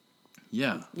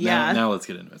 yeah. Yeah. Now let's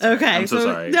get into it. Sorry. Okay. I'm so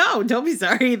sorry. No, don't be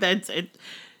sorry. That's it.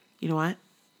 You know what?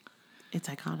 It's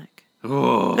iconic.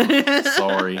 Oh,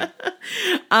 sorry.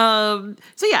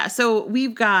 So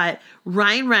we've got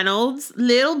Ryan Reynolds,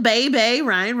 little baby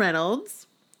Ryan Reynolds,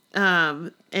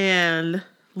 and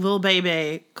little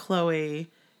baby Chloe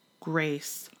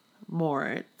Grace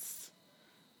Moretz.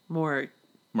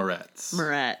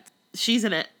 She's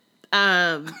in it.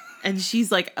 And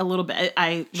she's like a little bit.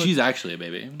 She's actually a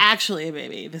baby. Actually a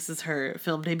baby. This is her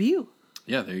film debut.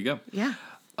 Yeah, there you go. Yeah.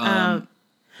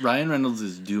 Ryan Reynolds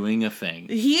is doing a thing.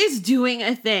 He is doing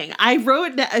a thing. I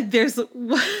wrote there's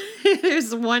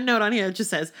one note on here that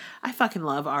just says, I fucking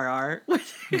love RR.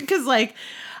 Because like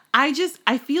I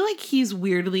feel like he's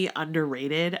weirdly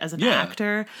underrated as an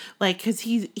actor. Like, because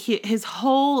his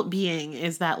whole being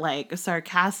is that like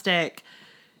sarcastic,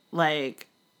 like,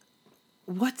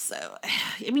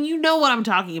 you know what I'm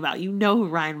talking about. You know who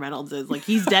Ryan Reynolds is. Like,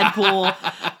 he's Deadpool.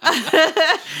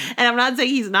 And I'm not saying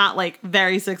he's not like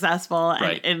very successful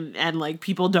and like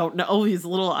people don't know, oh, he's a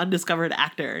little undiscovered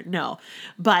actor. No.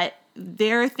 But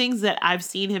there are things that I've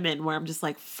seen him in where I'm just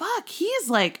like, fuck, he is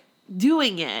like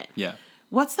doing it. Yeah.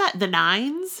 What's that? The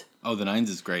Nines? Oh, The Nines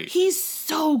is great. He's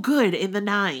so good in The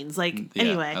Nines. Like,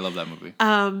 anyway. I love that movie.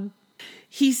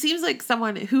 He seems like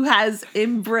someone who has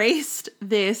embraced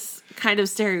this kind of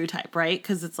stereotype, right?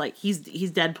 Because it's like he's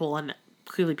Deadpool, and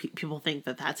clearly people think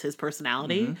that that's his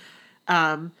personality.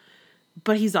 Mm-hmm.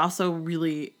 But he's also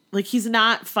really like, he's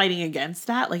not fighting against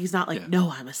that. Like, he's not like,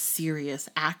 no, I'm a serious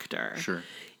actor. Sure.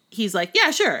 He's like,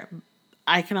 yeah, sure,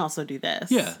 I can also do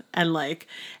this. Yeah.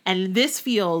 And this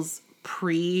feels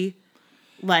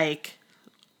like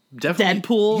definitely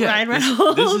Deadpool. Ryan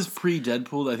Reynolds. This is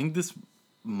pre-Deadpool. I think this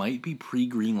might be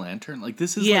pre-Green Lantern. Like,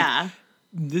 this is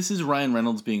this is Ryan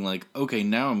Reynolds being like, okay,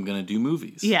 now I'm gonna do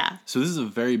movies. Yeah. So this is the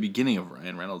very beginning of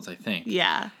Ryan Reynolds, I think.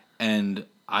 Yeah. And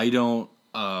I don't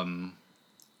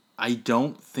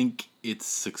think it's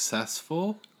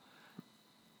successful.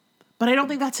 But I don't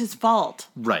think that's his fault.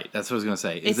 Right, that's what I was gonna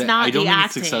say. It's not I don't the think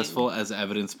acting. It's successful, as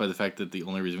evidenced by the fact that the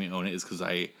only reason we own it is because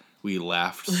we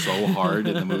laughed so hard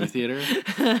in the movie theater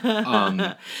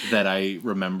that I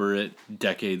remember it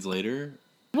decades later.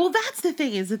 Well, that's the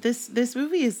thing, is that this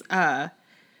movie is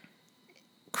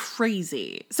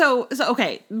crazy. So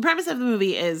okay, the premise of the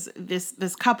movie is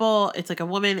this couple, it's like a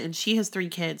woman and she has 3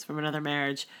 kids from another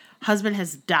marriage. Husband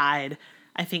has died.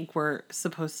 I think we're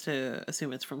supposed to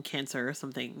assume it's from cancer or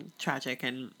something tragic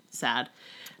and sad.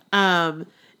 And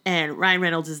Ryan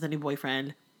Reynolds is the new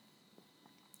boyfriend.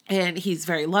 And he's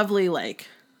very lovely, like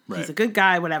he's a good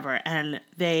guy, whatever. And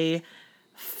they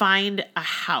find a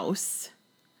house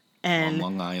and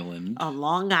on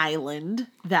Long Island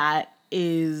that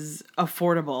is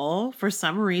affordable for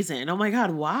some reason. Oh my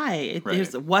God, why?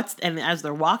 And as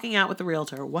they're walking out with the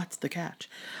realtor, what's the catch?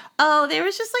 Oh, there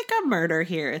was just like a murder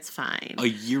here. It's fine. A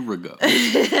year ago,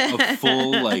 a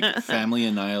full like family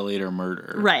annihilator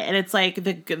murder. Right, and it's like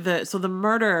the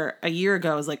murder a year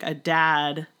ago is like a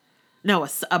dad. No,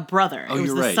 a brother. Oh, it was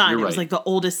you're the right. son. You're It was right. like the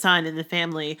oldest son in the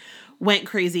family went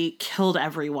crazy, killed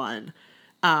everyone,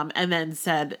 and then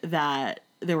said that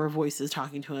there were voices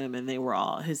talking to him, and they were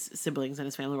all his siblings and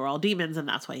his family were all demons, and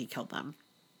that's why he killed them.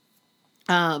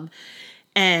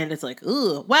 And it's like,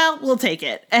 ooh, well, we'll take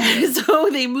it. And so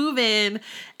they move in,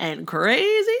 and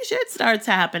crazy shit starts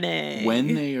happening.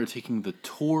 When they are taking the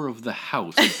tour of the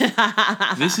house,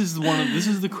 this is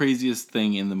the craziest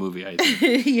thing in the movie, I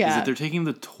think. Yeah. Is that they're taking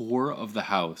the tour of the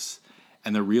house,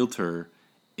 and the realtor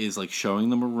is like showing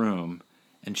them a room,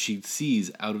 and she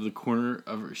sees out of the corner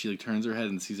of her, she like turns her head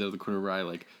and sees out of the corner of her eye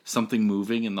like something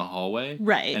moving in the hallway.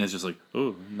 Right. And it's just like,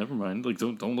 oh, never mind. Like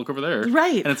don't look over there.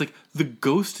 Right. And it's like the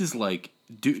ghost is like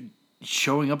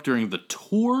showing up during the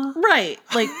tour. Right.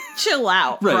 Like, chill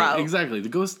out, Right, bro. exactly. The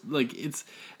ghost, like, it's...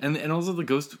 And also the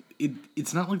ghost...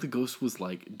 It's not like the ghost was,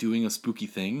 like, doing a spooky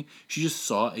thing. She just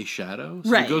saw a shadow. So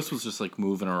Right. the ghost was just, like,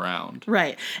 moving around.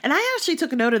 Right. And I actually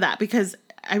took a note of that because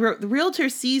I wrote, the realtor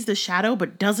sees the shadow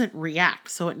but doesn't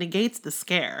react, so it negates the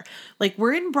scare. Like,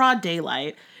 we're in broad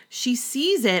daylight. She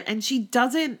sees it and she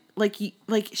doesn't,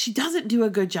 she doesn't do a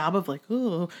good job of, like,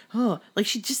 oh. Like,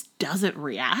 she just doesn't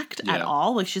react at Yeah.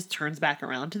 all. Like, she just turns back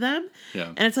around to them. Yeah.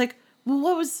 And it's like,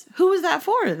 well, who was that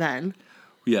for then?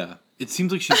 Yeah. It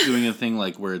seems like she's doing a thing,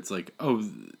 like, where it's like, oh...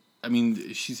 I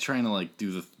mean, she's trying to, like,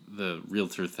 do the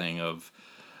realtor thing of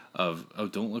oh,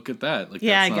 don't look at that. Like,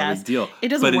 Yeah, that's I not a guess. big deal. It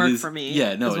doesn't But work for me,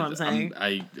 Yeah, no, is what I'm saying.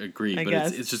 I agree. I But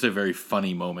guess. it's just a very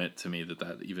funny moment to me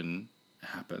that even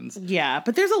happens. Yeah,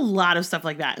 but there's a lot of stuff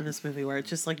like that in this movie where it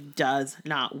just like does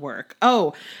not work.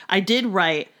 Oh, I did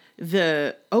write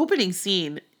the opening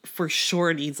scene for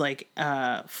sure needs like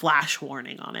a flash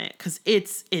warning on it because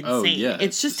it's insane. Oh, yeah,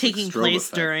 it's just like taking strobe place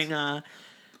effect. during a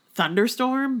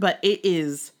thunderstorm, but it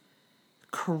is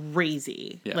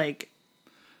crazy. Yeah. Like,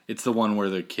 It's the one where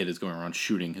the kid is going around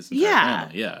shooting his entire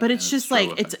family. Yeah. But and it's just strobe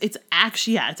like effect. it's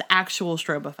actual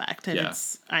strobe effect,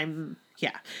 and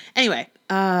Yeah. Anyway,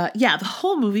 the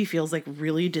whole movie feels like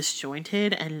really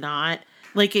disjointed and not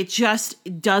like it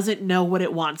just doesn't know what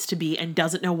it wants to be and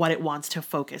doesn't know what it wants to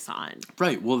focus on.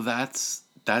 Right. Well, that's.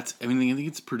 I mean, I think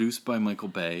it's produced by Michael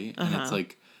Bay, and it's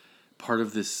like part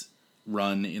of this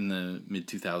run in the mid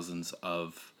 2000s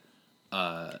of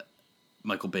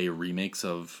Michael Bay remakes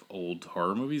of old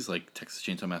horror movies like Texas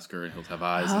Chainsaw Massacre and Hills Have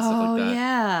Eyes and stuff like that.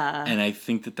 Yeah. And I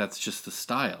think that's just the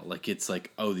style. Like, it's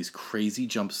like, oh, these crazy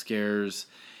jump scares,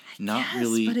 not guess,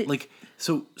 really but it- like.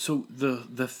 So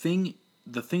the thing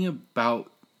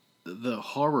about the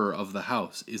horror of the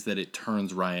house is that it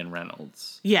turns Ryan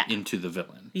Reynolds into the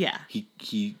villain. Yeah.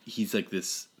 He's like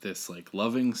this like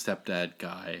loving stepdad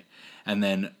guy, and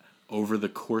then over the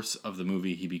course of the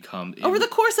movie he becomes Over the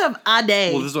course of a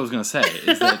day. well, this is what I was gonna say.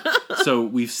 Is that so?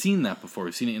 We've seen that before.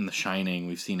 We've seen it in The Shining.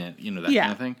 We've seen it, that Yeah.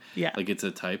 kind of thing. Yeah. Like, it's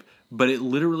a type, but it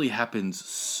literally happens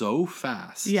so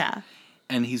fast. Yeah.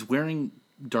 And he's wearing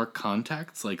dark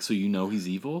contacts, like, so he's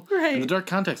evil. Right. And the dark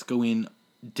contacts go in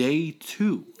day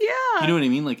 2. Yeah. You know what I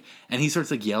mean? Like, and he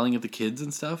starts like yelling at the kids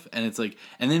and stuff, and it's like,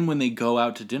 and then when they go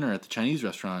out to dinner at the Chinese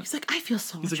restaurant, He's like, I feel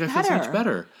so much he's better. like, I feel so much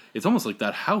better. It's almost like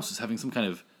that house is having some kind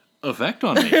of effect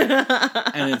on me.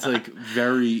 And it's like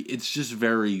it's just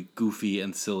very goofy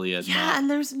and silly and Yeah, and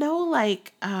there's no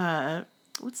like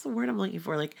what's the word I'm looking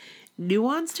for? Like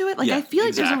nuance to it. Like, Yeah, I feel like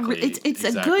exactly, there's it's a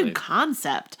exactly. good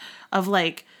concept of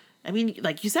like, I mean,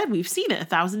 like you said, we've seen it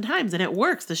 1,000 times and it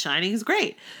works. The Shining is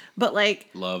great. But like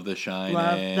love The Shining.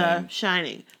 love The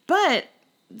Shining. But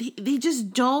they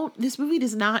just don't, this movie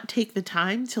does not take the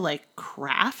time to like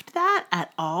craft that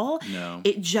at all. No.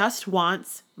 It just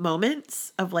wants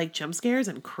moments of like jump scares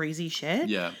and crazy shit.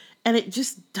 Yeah. And it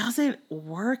just doesn't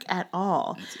work at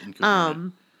all. It's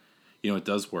incoherent. It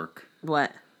does work.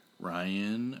 What?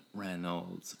 Ryan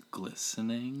Reynolds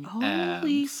glistening Holy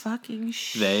abs. fucking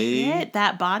shit. They-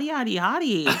 That body yaddy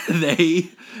yaddy.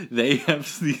 they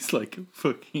have these like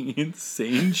fucking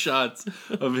insane shots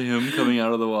of him coming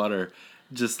out of the water,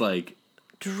 just like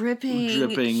dripping.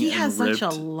 Dripping He and has such a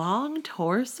ripped. long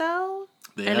torso.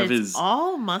 They and have it's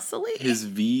all muscly. his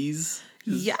V's.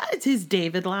 Yeah, it's his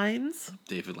David lines.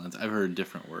 David lines. I've heard a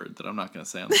different word that I'm not going to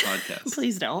say on the podcast.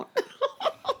 Please don't.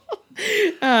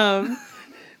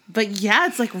 But yeah,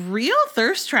 it's like real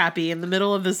thirst trappy in the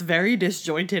middle of this very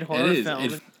disjointed horror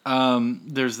film.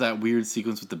 There's that weird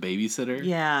sequence with the babysitter.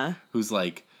 Yeah. Who's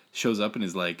like shows up and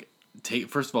is like,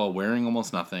 first of all, wearing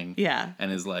almost nothing. Yeah.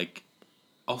 And is like,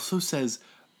 also says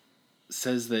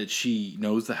that she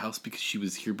knows the house because she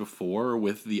was here before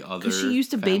with the other. Because she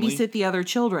used to family babysit the other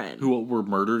children. who were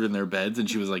murdered in their beds, and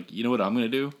she was like, you know what I'm gonna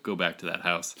do? Go back to that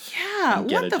house. Yeah. and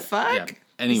get What the fuck? Yeah.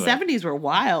 Anyway, the 70s were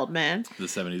wild, man. the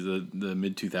 70s, the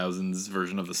mid 2000s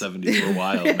version of the 70s were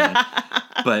wild, man.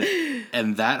 But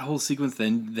and that whole sequence,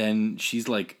 then she's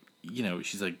like, you know,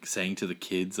 she's like saying to the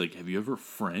kids, like, have you ever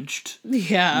Frenched?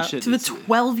 Yeah. Shit, To the it's-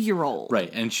 12-year-old. Right,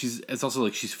 and it's also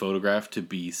like she's photographed to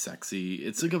be sexy.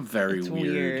 It's like a very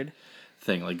weird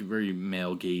thing, like very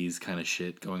male gaze kind of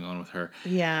shit going on with her.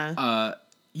 Yeah.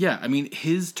 Yeah, I mean,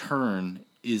 his turn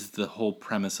is the whole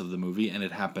premise of the movie, and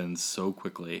it happens so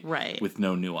quickly, Right. with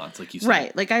no nuance, like you said.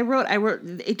 Right. Like I wrote,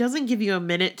 it doesn't give you a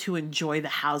minute to enjoy the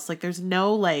house. Like there's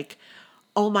no like,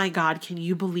 oh my God, can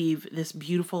you believe this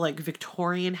beautiful like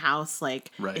Victorian house?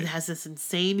 Like Right. it has this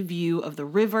insane view of the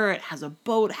river. It has a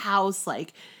boathouse.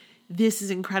 Like this is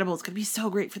incredible. It's going to be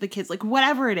so great for the kids. Like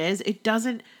whatever it is, it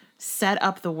doesn't set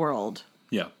up the world,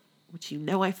 Yeah, which you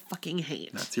know I fucking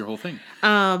hate. that's your whole thing.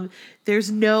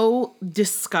 There's no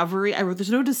discovery. I wrote,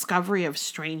 there's no discovery of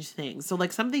strange things. So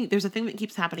like there's a thing that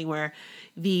keeps happening where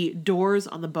the doors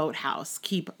on the boathouse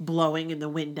keep blowing in the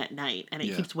wind at night and it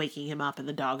Yeah. keeps waking him up and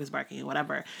the dog is barking and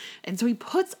whatever. And so he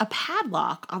puts a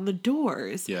padlock on the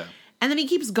doors. Yeah. And then he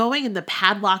keeps going and the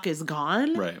padlock is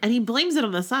gone. Right. And he blames it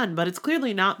on the sun, but it's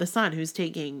clearly not the sun who's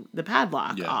taking the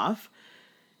padlock Yeah. off.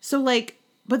 So like,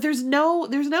 but there's no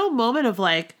moment of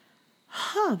like,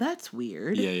 huh, that's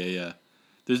weird. Yeah.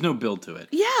 There's no build to it.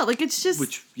 Yeah, like it's just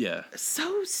Which, yeah.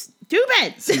 so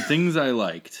stupid. Some things I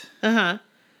liked. Uh-huh.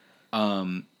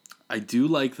 I do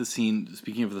like the scene,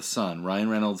 speaking of the son, Ryan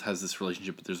Reynolds has this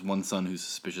relationship, but there's one son who's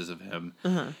suspicious of him.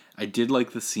 I did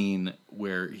like the scene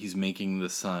where he's making the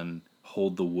son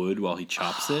hold the wood while he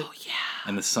chops it. Yeah.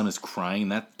 And the son is crying,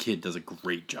 and that kid does a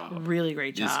great job. Really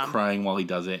great He's job. crying while he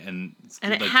does it, and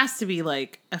And it like, has to be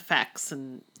like effects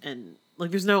and like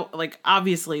there's no like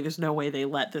obviously there's no way they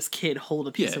let this kid hold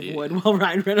a piece Yeah, of yeah, wood while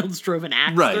Ryan Reynolds drove an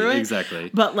axe Right, through it. exactly.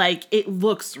 But like it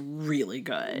looks really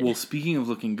good. Well, speaking of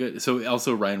looking good, so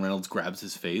also Ryan Reynolds grabs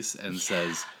his face and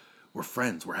says, "We're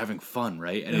friends. We're having fun,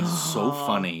 right?" And it's so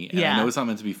funny. And yeah. I know it's not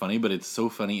meant to be funny, but it's so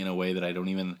funny in a way that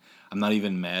I'm not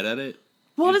even mad at it.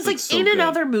 Well, it's like so in good.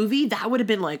 another movie that would have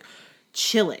been like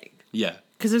chilling. Yeah.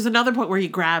 Because there's another point where he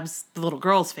grabs the little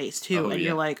girl's face too, Oh, and yeah.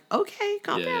 you're like, okay,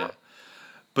 calm Yeah, down. yeah.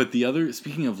 But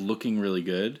speaking of looking really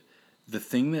good, the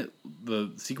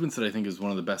sequence that I think is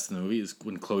one of the best in the movie is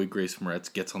when Chloe Grace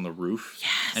Moretz gets on the roof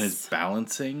and is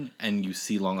balancing, and you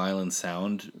see Long Island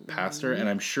Sound past her, and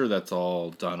I'm sure that's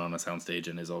all done on a soundstage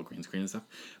and is all green screen and stuff,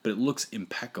 but it looks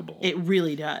impeccable. It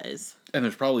really does. And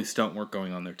there's probably stunt work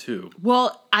going on there too.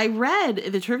 Well, I read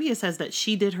the trivia says that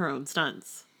she did her own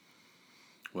stunts.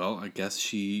 Well, I guess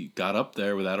she got up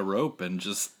there without a rope and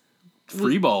just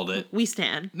freeballed it. We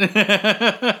stand.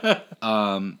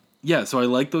 Yeah, so I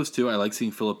like those two. I like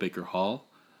seeing Philip Baker Hall,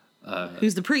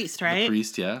 Who's the priest, right? the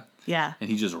priest, yeah. Yeah. And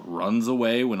he just runs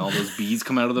away when all those bees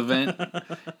come out of the vent.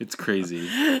 It's crazy.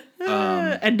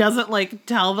 And doesn't like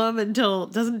tell them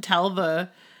doesn't tell the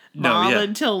mom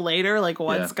until later, like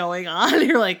what's Yeah. going on.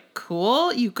 You're like,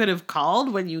 cool. You could have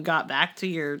called when you got back to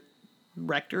your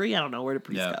rectory. I don't know where did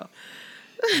priest Yeah. go.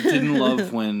 Didn't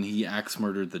love when he axe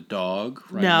murdered the dog.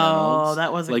 Ryan No, Reynolds.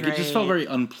 that wasn't like it just felt great.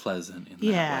 very unpleasant in that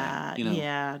Yeah, way. You know?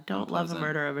 yeah. Don't love the unpleasant.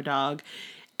 murder of a dog.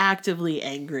 Actively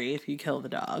angry if you kill the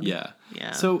dog. Yeah.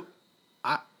 Yeah. So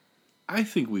I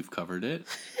think we've covered it.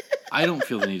 I don't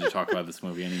feel the need to talk about this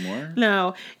movie anymore.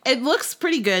 No, it looks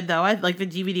pretty good though. I like the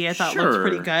DVD. I thought looked Sure.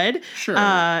 pretty good.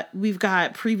 Sure. We've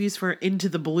got previews for Into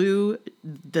the Blue,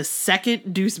 the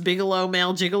second Deuce Bigelow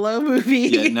male gigolo movie.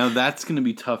 Yeah, now that's going to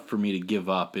be tough for me to give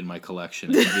up in my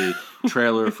collection. The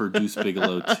trailer for Deuce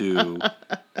Bigelow 2.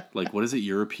 Like, what is it?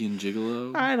 European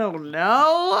Gigolo? I don't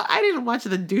know. I didn't watch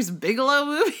the Deuce Bigelow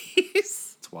movies.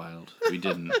 It's wild. We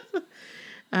didn't.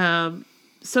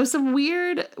 So some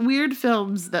weird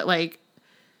films that like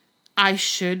I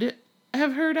should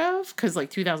have heard of because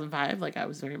like 2005, like I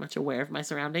was very much aware of my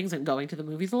surroundings and going to the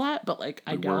movies a lot, but like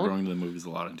I We were don't. going to the movies a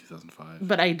lot in 2005.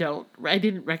 But I don't. I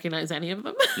didn't recognize any of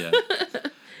them. Yeah.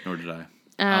 Nor did I.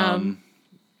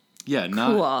 Yeah,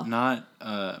 Cool. not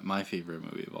my favorite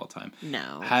movie of all time.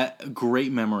 No. Had a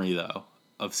great memory though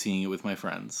of seeing it with my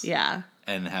friends. Yeah.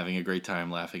 And having a great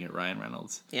time laughing at Ryan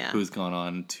Reynolds. Yeah. Who's gone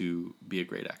on to be a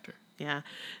great actor. Yeah.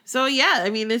 So yeah, I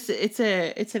mean it's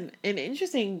an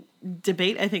interesting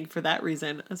debate, I think, for that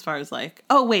reason, as far as like,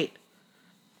 oh wait.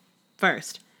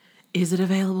 First, is it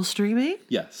available streaming?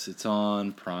 Yes, it's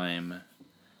on Prime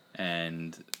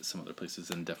and some other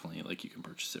places, and definitely like you can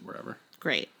purchase it wherever.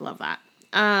 Great. Love that.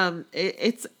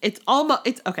 It's almost,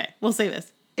 it's okay, we'll say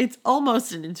this. It's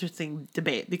almost an interesting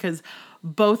debate because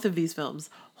both of these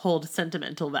films hold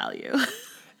sentimental value.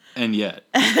 And yet.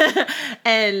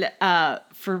 And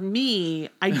for me,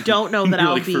 I don't know that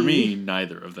I'll like, be. For me,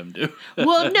 neither of them do.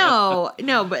 Well,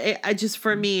 no, but I just,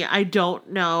 for me, I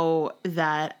don't know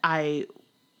that I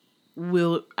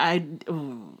will. I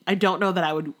don't know that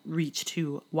I would reach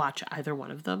to watch either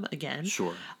one of them again.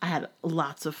 Sure. I had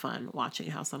lots of fun watching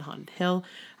House on Haunted Hill.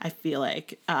 I feel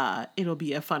like it'll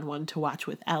be a fun one to watch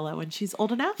with Ella when she's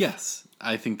old enough. Yes,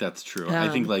 I think that's true. I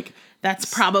think like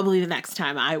that's probably the next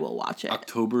time I will watch it.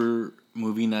 October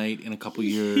movie night in a couple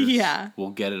years. Yeah.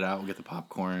 We'll get it out. We'll get the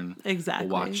popcorn. Exactly.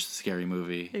 We'll watch Scary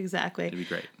Movie. Exactly. It'd be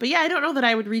great. But yeah, I don't know that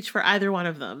I would reach for either one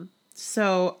of them.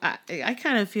 So I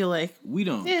kind of feel like We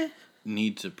don't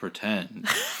need to pretend.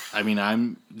 I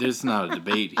mean, there's not a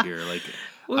debate here. Like,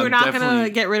 we're not going to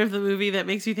get rid of the movie that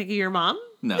makes you think of your mom?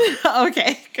 No.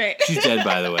 Okay, great. She's dead,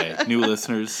 by the way. New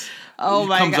listeners. Oh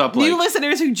my comes God. Up like, New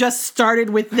listeners who just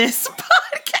started with this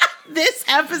podcast, this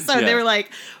episode. Yeah. They were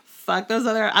like, fuck those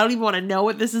other, I don't even want to know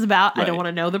what this is about. I don't Right. want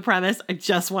to know the premise. I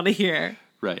just want to hear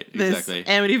Right, this exactly.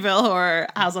 Amityville Horror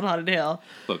House on Haunted Hill.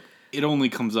 Look, it only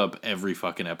comes up every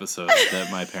fucking episode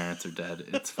that my parents are dead.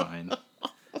 It's fine.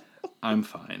 I'm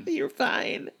fine. You're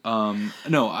fine.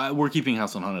 No, we're keeping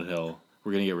House on Haunted Hill.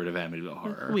 We're gonna get rid of Amityville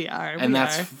Horror. We are. And we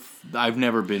that's are. I've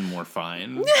never been more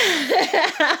fine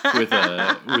with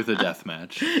a death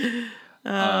match.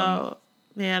 Oh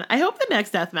man, I hope the next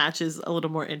death match is a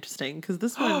little more interesting because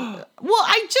this one. Well,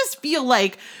 I just feel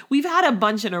like we've had a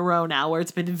bunch in a row now where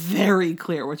it's been very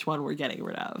clear which one we're getting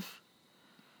rid of.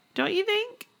 Don't you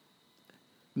think?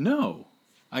 No,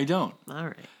 I don't. All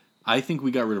right. I think we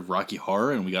got rid of Rocky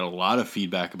Horror, and we got a lot of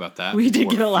feedback about that. We did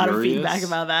People get were a lot of furious. feedback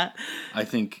about that. I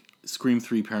think Scream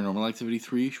 3 Paranormal Activity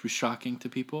 3 was shocking to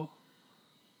people.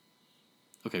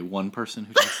 Okay, one person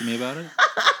who texted me about it.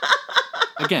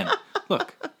 Again,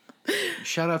 look,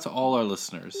 shout out to all our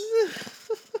listeners.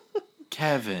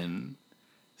 Kevin,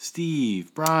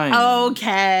 Steve, Brian.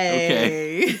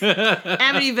 Okay.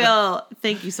 Amityville,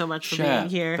 thank you so much for Chef,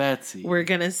 being here. Betsy. We're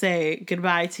going to say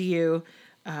goodbye to you.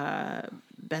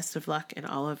 Best of luck in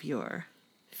all of your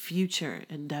future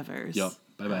endeavors. Yep.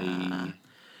 Bye-bye.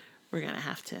 We're going to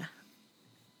have to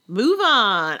move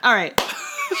on. All right.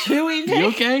 Should we pick? You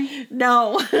okay?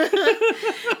 No.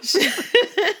 Should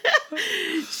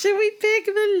we pick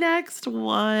the next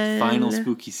one? Final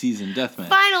spooky season deathmatch.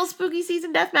 Final spooky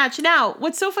season deathmatch. Now,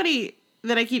 what's so funny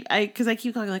that I keep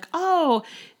going like, oh,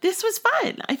 this was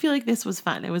fun. I feel like this was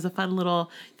fun. It was a fun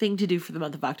little thing to do for the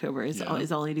month of October is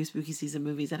only do spooky season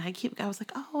movies. And I was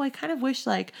like, oh, I kind of wish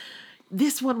like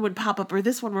this one would pop up or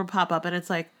this one would pop up. And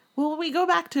it's like, well, when we go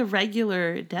back to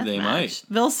regular deathmatch,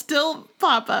 they'll still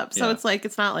pop up. So it's like,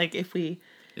 it's not like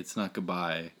It's not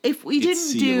goodbye. if we It's didn't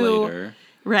see do you later.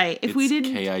 right, if we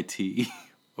didn't KIT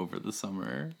over the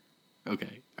summer.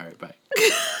 Okay. All right. Bye.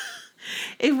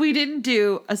 if we didn't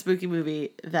do a spooky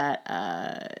movie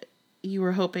that you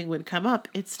were hoping would come up,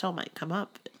 it still might come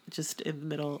up just in the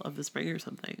middle of the spring or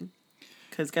something.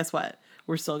 Because guess what?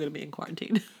 We're still going to be in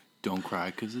quarantine. Don't cry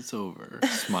because it's over.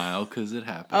 Smile because it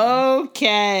happened.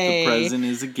 Okay. The present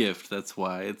is a gift. That's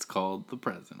why it's called the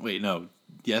present. Wait, no.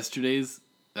 Yesterday's...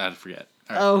 I forget.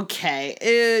 All right.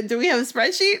 Okay. Do we have a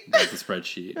spreadsheet? Got the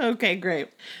spreadsheet. Okay, great.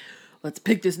 Let's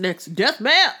pick this next death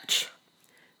match.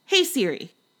 Hey,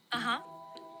 Siri. Uh-huh.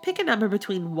 Pick a number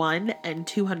between 1 and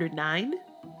 209.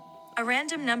 A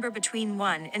random number between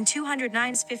 1 and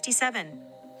 209 is 57.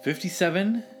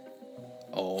 57?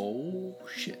 Oh,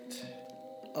 shit.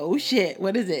 Oh, shit.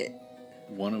 What is it?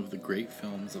 One of the great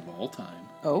films of all time.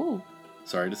 Oh.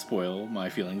 Sorry to spoil my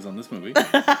feelings on this movie.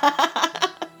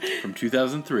 From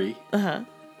 2003. Uh-huh.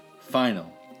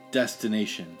 Final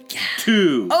Destination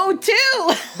 2. Oh,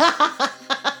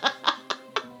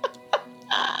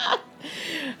 2!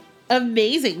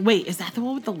 Amazing. Wait, is that the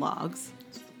one with the logs?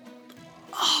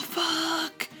 Oh,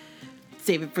 fuck.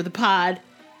 Save it for the pod.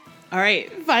 All right.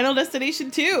 Final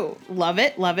Destination 2. Love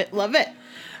it, love it, love it.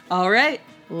 All right.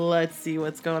 Let's see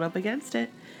what's going up against it.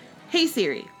 Hey,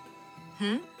 Siri.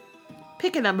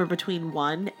 Pick a number between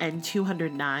 1 and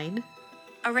 209.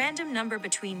 A random number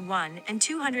between 1 and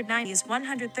 290 is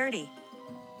 130.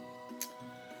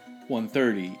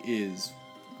 130 is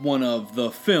one of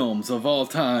the films of all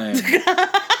time.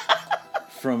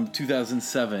 From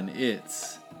 2007,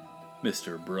 it's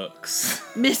Mr. Brooks.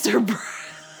 Mr.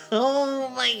 Oh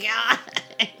my God.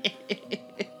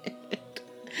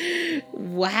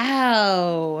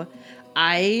 Wow.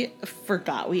 I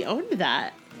forgot we owned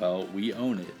that. Well, we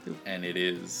own it, and it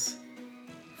is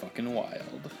fucking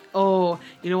wild. Oh,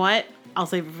 you know what? I'll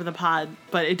save it for the pod,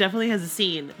 but it definitely has a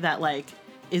scene that, like,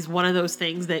 is one of those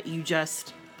things that it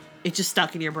just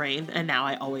stuck in your brain, and now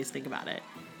I always think about it.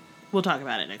 We'll talk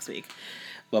about it next week.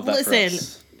 Love that for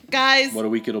us. Guys. What a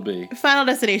week it'll be. Final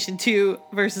Destination 2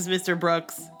 versus Mr.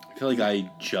 Brooks. I feel like I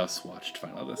just watched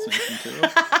Final Destination 2.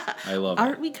 I love it.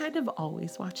 Aren't we kind of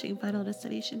always watching Final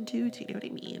Destination 2? Do you know what I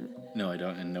mean? No, I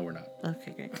don't, and no, we're not.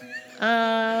 Okay, great.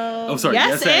 Oh, sorry.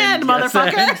 Yes, and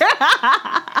motherfucker.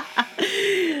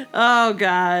 Oh,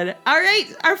 God. All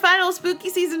right. Our final spooky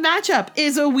season matchup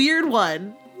is a weird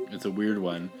one. It's a weird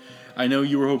one. I know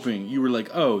you were hoping, you were like,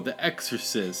 oh, The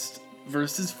Exorcist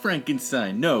versus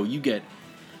Frankenstein. No, you get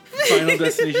Final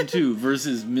Destination 2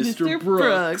 versus Mr.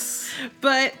 Brooks.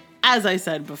 But as I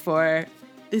said before,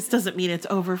 this doesn't mean it's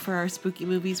over for our spooky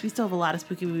movies. We still have a lot of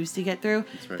spooky movies to get through.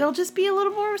 That's right. They'll just be a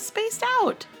little more spaced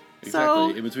out.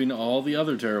 Exactly. In between all the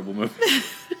other terrible movies.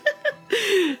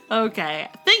 Okay.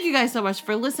 Thank you guys so much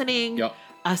for listening. Yep.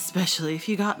 Especially if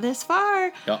you got this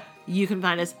far. Yep. You can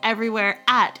find us everywhere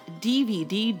at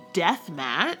DVD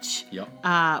Deathmatch. Yep.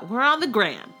 We're on the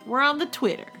gram. We're on the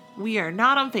Twitter. We are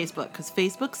not on Facebook because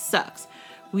Facebook sucks.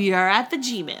 We are at the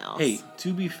Gmails. Hey,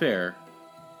 to be fair,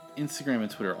 Instagram and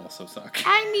Twitter also suck.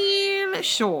 I mean,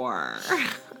 sure.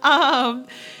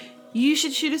 You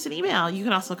should shoot us an email. You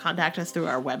can also contact us through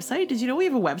our website. Did you know we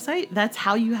have a website? That's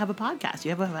how you have a podcast.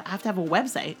 You have to have a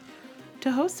website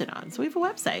to host it on. So we have a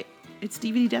website. It's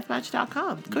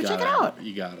dvddeathmatch.com. Go check it out.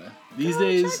 You gotta. These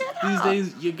days,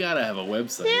 you gotta have a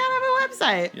website. You gotta have a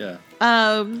website. Yeah.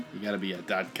 You gotta be at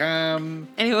 .com.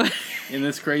 Anyway. In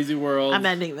this crazy world. I'm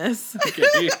ending this.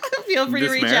 Okay. Feel free to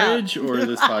reach out. This marriage or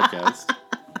this podcast?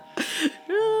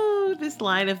 Oh, this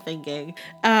line of thinking.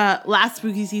 Last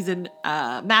spooky season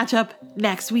matchup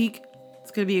next week.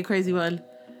 It's gonna be a crazy one.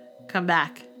 Come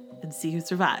back and see who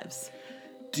survives.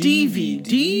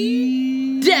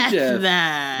 DVD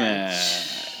Deathmatch.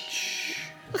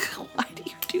 Why do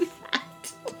you do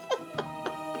that?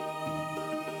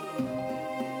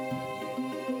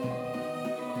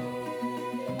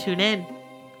 Tune in.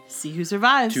 See who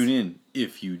survives. Tune in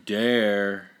if you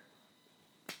dare.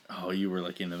 Oh, you were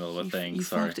like in the middle of a thing.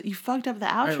 Sorry. You fucked up the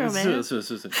outro, right, man. Let's do it.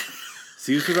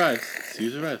 See who survives. See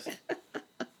who survives.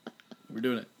 We're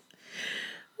doing it.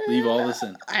 Leave all this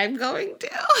in. I'm going to.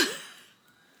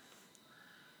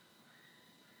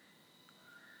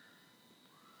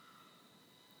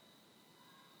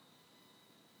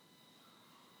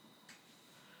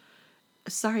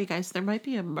 Sorry, guys, there might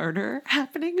be a murder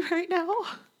happening right now.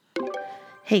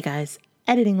 Hey, guys,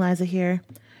 Editing Liza here.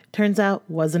 Turns out,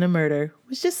 wasn't a murder. It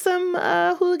was just some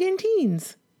hooligan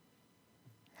teens.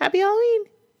 Happy Halloween.